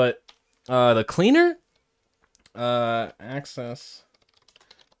 but the cleaner, access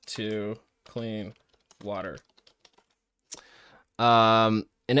to clean water. An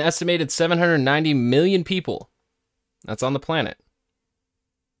estimated 790 million people, that's on the planet.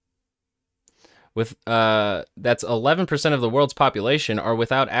 With that's 11% of the world's population are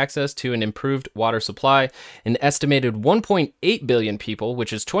without access to an improved water supply. An estimated 1.8 billion people,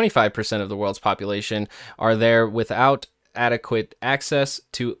 which is 25% of the world's population, are there without adequate access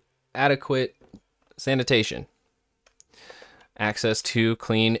to adequate sanitation. Access to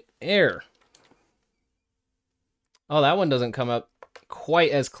clean air. Oh, that one doesn't come up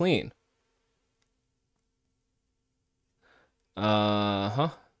quite as clean.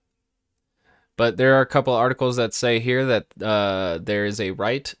 But there are a couple of articles that say here that there is a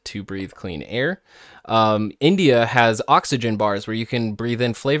right to breathe clean air. India has oxygen bars where you can breathe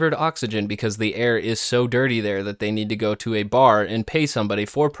in flavored oxygen because the air is so dirty there that they need to go to a bar and pay somebody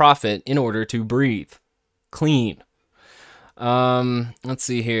for profit in order to breathe clean. Let's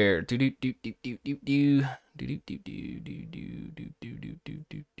see here.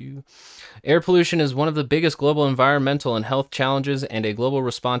 Air pollution is one of the biggest global environmental and health challenges, and a global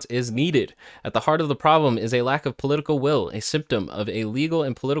response is needed. At the heart of the problem is a lack of political will, a symptom of a legal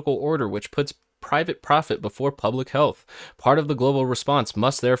and political order which puts private profit before public health. Part of the global response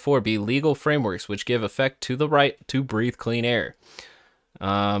must therefore be legal frameworks which give effect to the right to breathe clean air.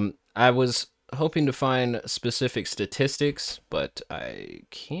 I was hoping to find specific statistics, but I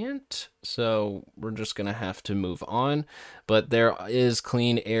can't, so we're just gonna have to move on. But there is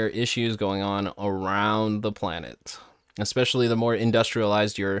clean air issues going on around the planet, especially the more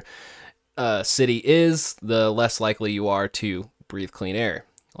industrialized your city is, the less likely you are to breathe clean air.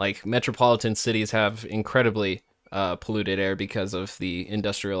 Like metropolitan cities have incredibly polluted air because of the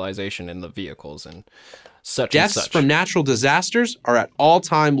industrialization in the vehicles and such. Deaths from natural disasters are at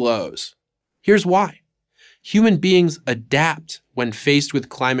all-time lows. Here's why. Human beings adapt when faced with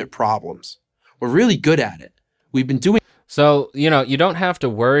climate problems. We're really good at it. We've been doing... So, you don't have to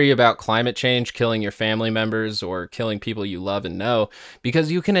worry about climate change killing your family members or killing people you love and know,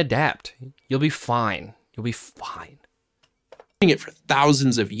 because you can adapt. You'll be fine. You'll be fine. It for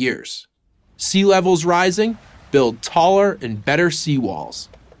thousands of years. Sea levels rising, build taller and better seawalls.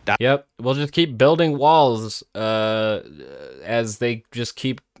 Yep, we'll just keep building walls as they just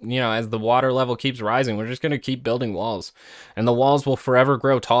keep, as the water level keeps rising. We're just going to keep building walls, and the walls will forever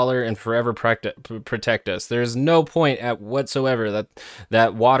grow taller and forever protect us. There's no point at whatsoever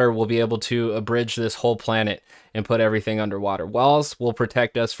that water will be able to abridge this whole planet and put everything underwater. Walls will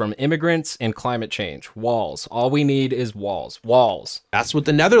protect us from immigrants and climate change. Walls. All we need is walls. Walls. That's what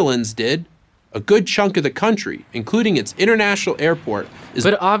the Netherlands did. A good chunk of the country, including its international airport, is...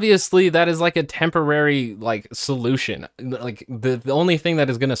 But obviously that is like a temporary solution. Like the only thing that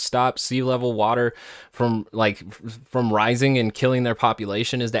is going to stop sea level water from rising and killing their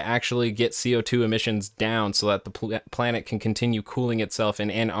population is to actually get CO2 emissions down so that the planet can continue cooling itself, and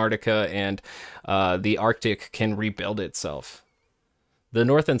Antarctica and the Arctic can rebuild itself. The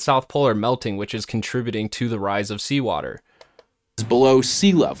North and South Pole are melting, which is contributing to the rise of seawater. Is below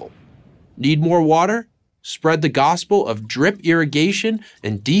sea level. Need more water? Spread the gospel of drip irrigation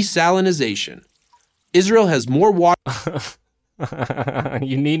and desalinization. Israel has more water.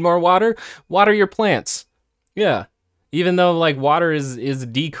 You need more water? Water your plants. Yeah. Even though water is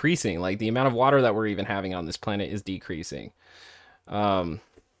decreasing, the amount of water that we're even having on this planet is decreasing. That's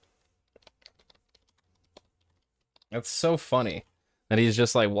so funny that he's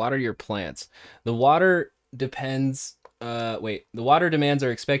just like, water your plants. The water demands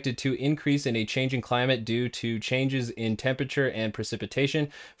are expected to increase in a changing climate due to changes in temperature and precipitation.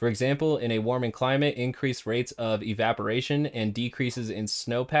 For example, in a warming climate, increased rates of evaporation and decreases in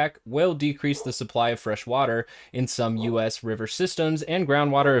snowpack will decrease the supply of fresh water in some U.S. river systems and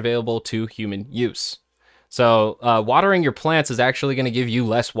groundwater available to human use. So watering your plants is actually going to give you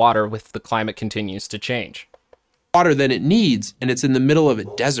less water if the climate continues to change. Water than it needs, and it's in the middle of a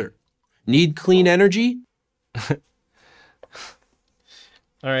desert. Need clean energy? All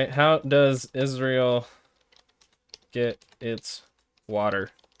right, how does Israel get its water?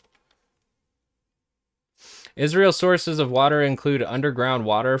 Israel's sources of water include underground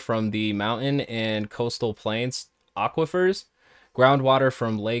water from the mountain and coastal plains aquifers, groundwater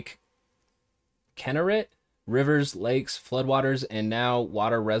from Lake Kinneret, rivers, lakes, floodwaters, and now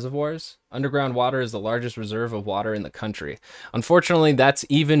water reservoirs. Underground water is the largest reserve of water in the country. Unfortunately, that's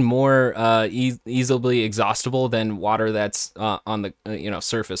even more easily exhaustible than water that's on the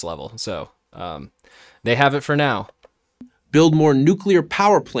surface level. So they have it for now. Build more nuclear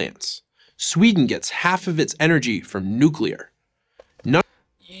power plants. Sweden gets half of its energy from nuclear.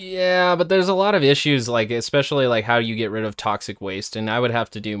 Yeah, but there's a lot of issues, like especially like how you get rid of toxic waste, and I would have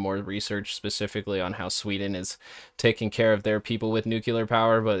to do more research specifically on how Sweden is taking care of their people with nuclear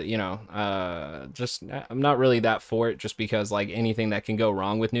power. But I'm not really that for it, just because like anything that can go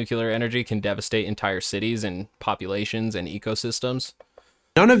wrong with nuclear energy can devastate entire cities and populations and ecosystems.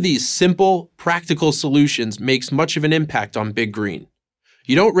 None of these simple, practical solutions makes much of an impact on Big Green.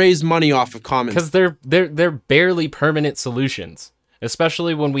 You don't raise money off of common because they're barely permanent solutions.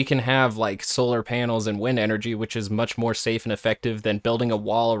 Especially when we can have like solar panels and wind energy, which is much more safe and effective than building a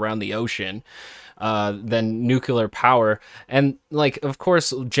wall around the ocean, than nuclear power. And like, of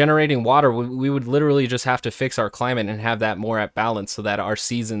course, generating water, we would literally just have to fix our climate and have that more at balance so that our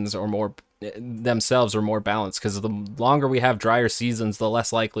seasons are more themselves are more balanced. Because the longer we have drier seasons, the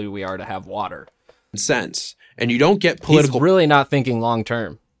less likely we are to have water. Sense. And you don't get political. He's really not thinking long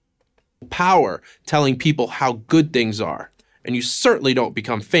term. Power telling people how good things are. And you certainly don't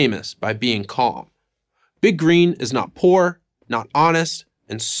become famous by being calm. Big Green is not poor, not honest,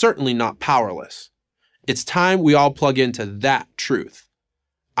 and certainly not powerless. It's time we all plug into that truth.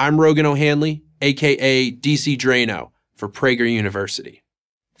 I'm Rogan O'Hanley, aka DC Drano, for Prager University.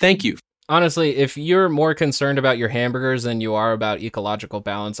 Thank you. Honestly, if you're more concerned about your hamburgers than you are about ecological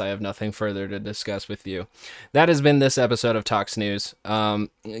balance, I have nothing further to discuss with you. That has been this episode of Tox News. Find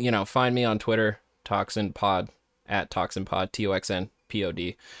me on Twitter, ToxinPod. At ToxinPod,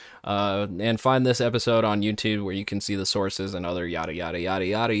 ToxnPod. And find this episode on YouTube where you can see the sources and other yada, yada, yada,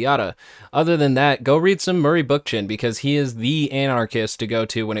 yada, yada. Other than that, go read some Murray Bookchin, because he is the anarchist to go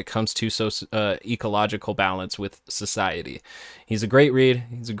to when it comes to ecological balance with society. He's a great read.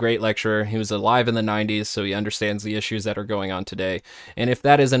 He's a great lecturer. He was alive in the 90s, so he understands the issues that are going on today. And if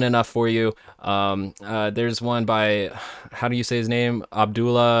that isn't enough for you, there's one by, how do you say his name?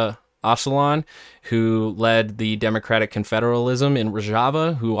 Abdullah Öcalan, who led the Democratic Confederalism in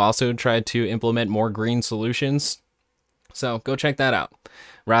Rojava, who also tried to implement more green solutions. So go check that out,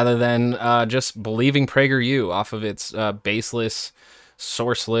 rather than just believing PragerU off of its baseless,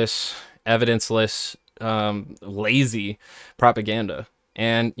 sourceless, evidenceless, lazy propaganda.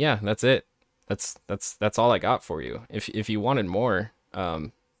 And yeah, that's it. That's all I got for you. If you wanted more,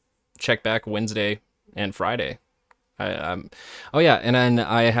 check back Wednesday and Friday. And then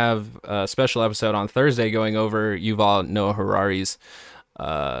I have a special episode on Thursday going over Yuval Noah Harari's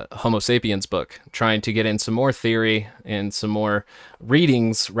Homo Sapiens book, trying to get in some more theory and some more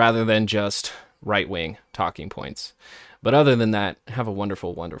readings rather than just right-wing talking points. But other than that, have a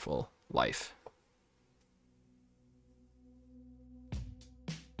wonderful, wonderful life.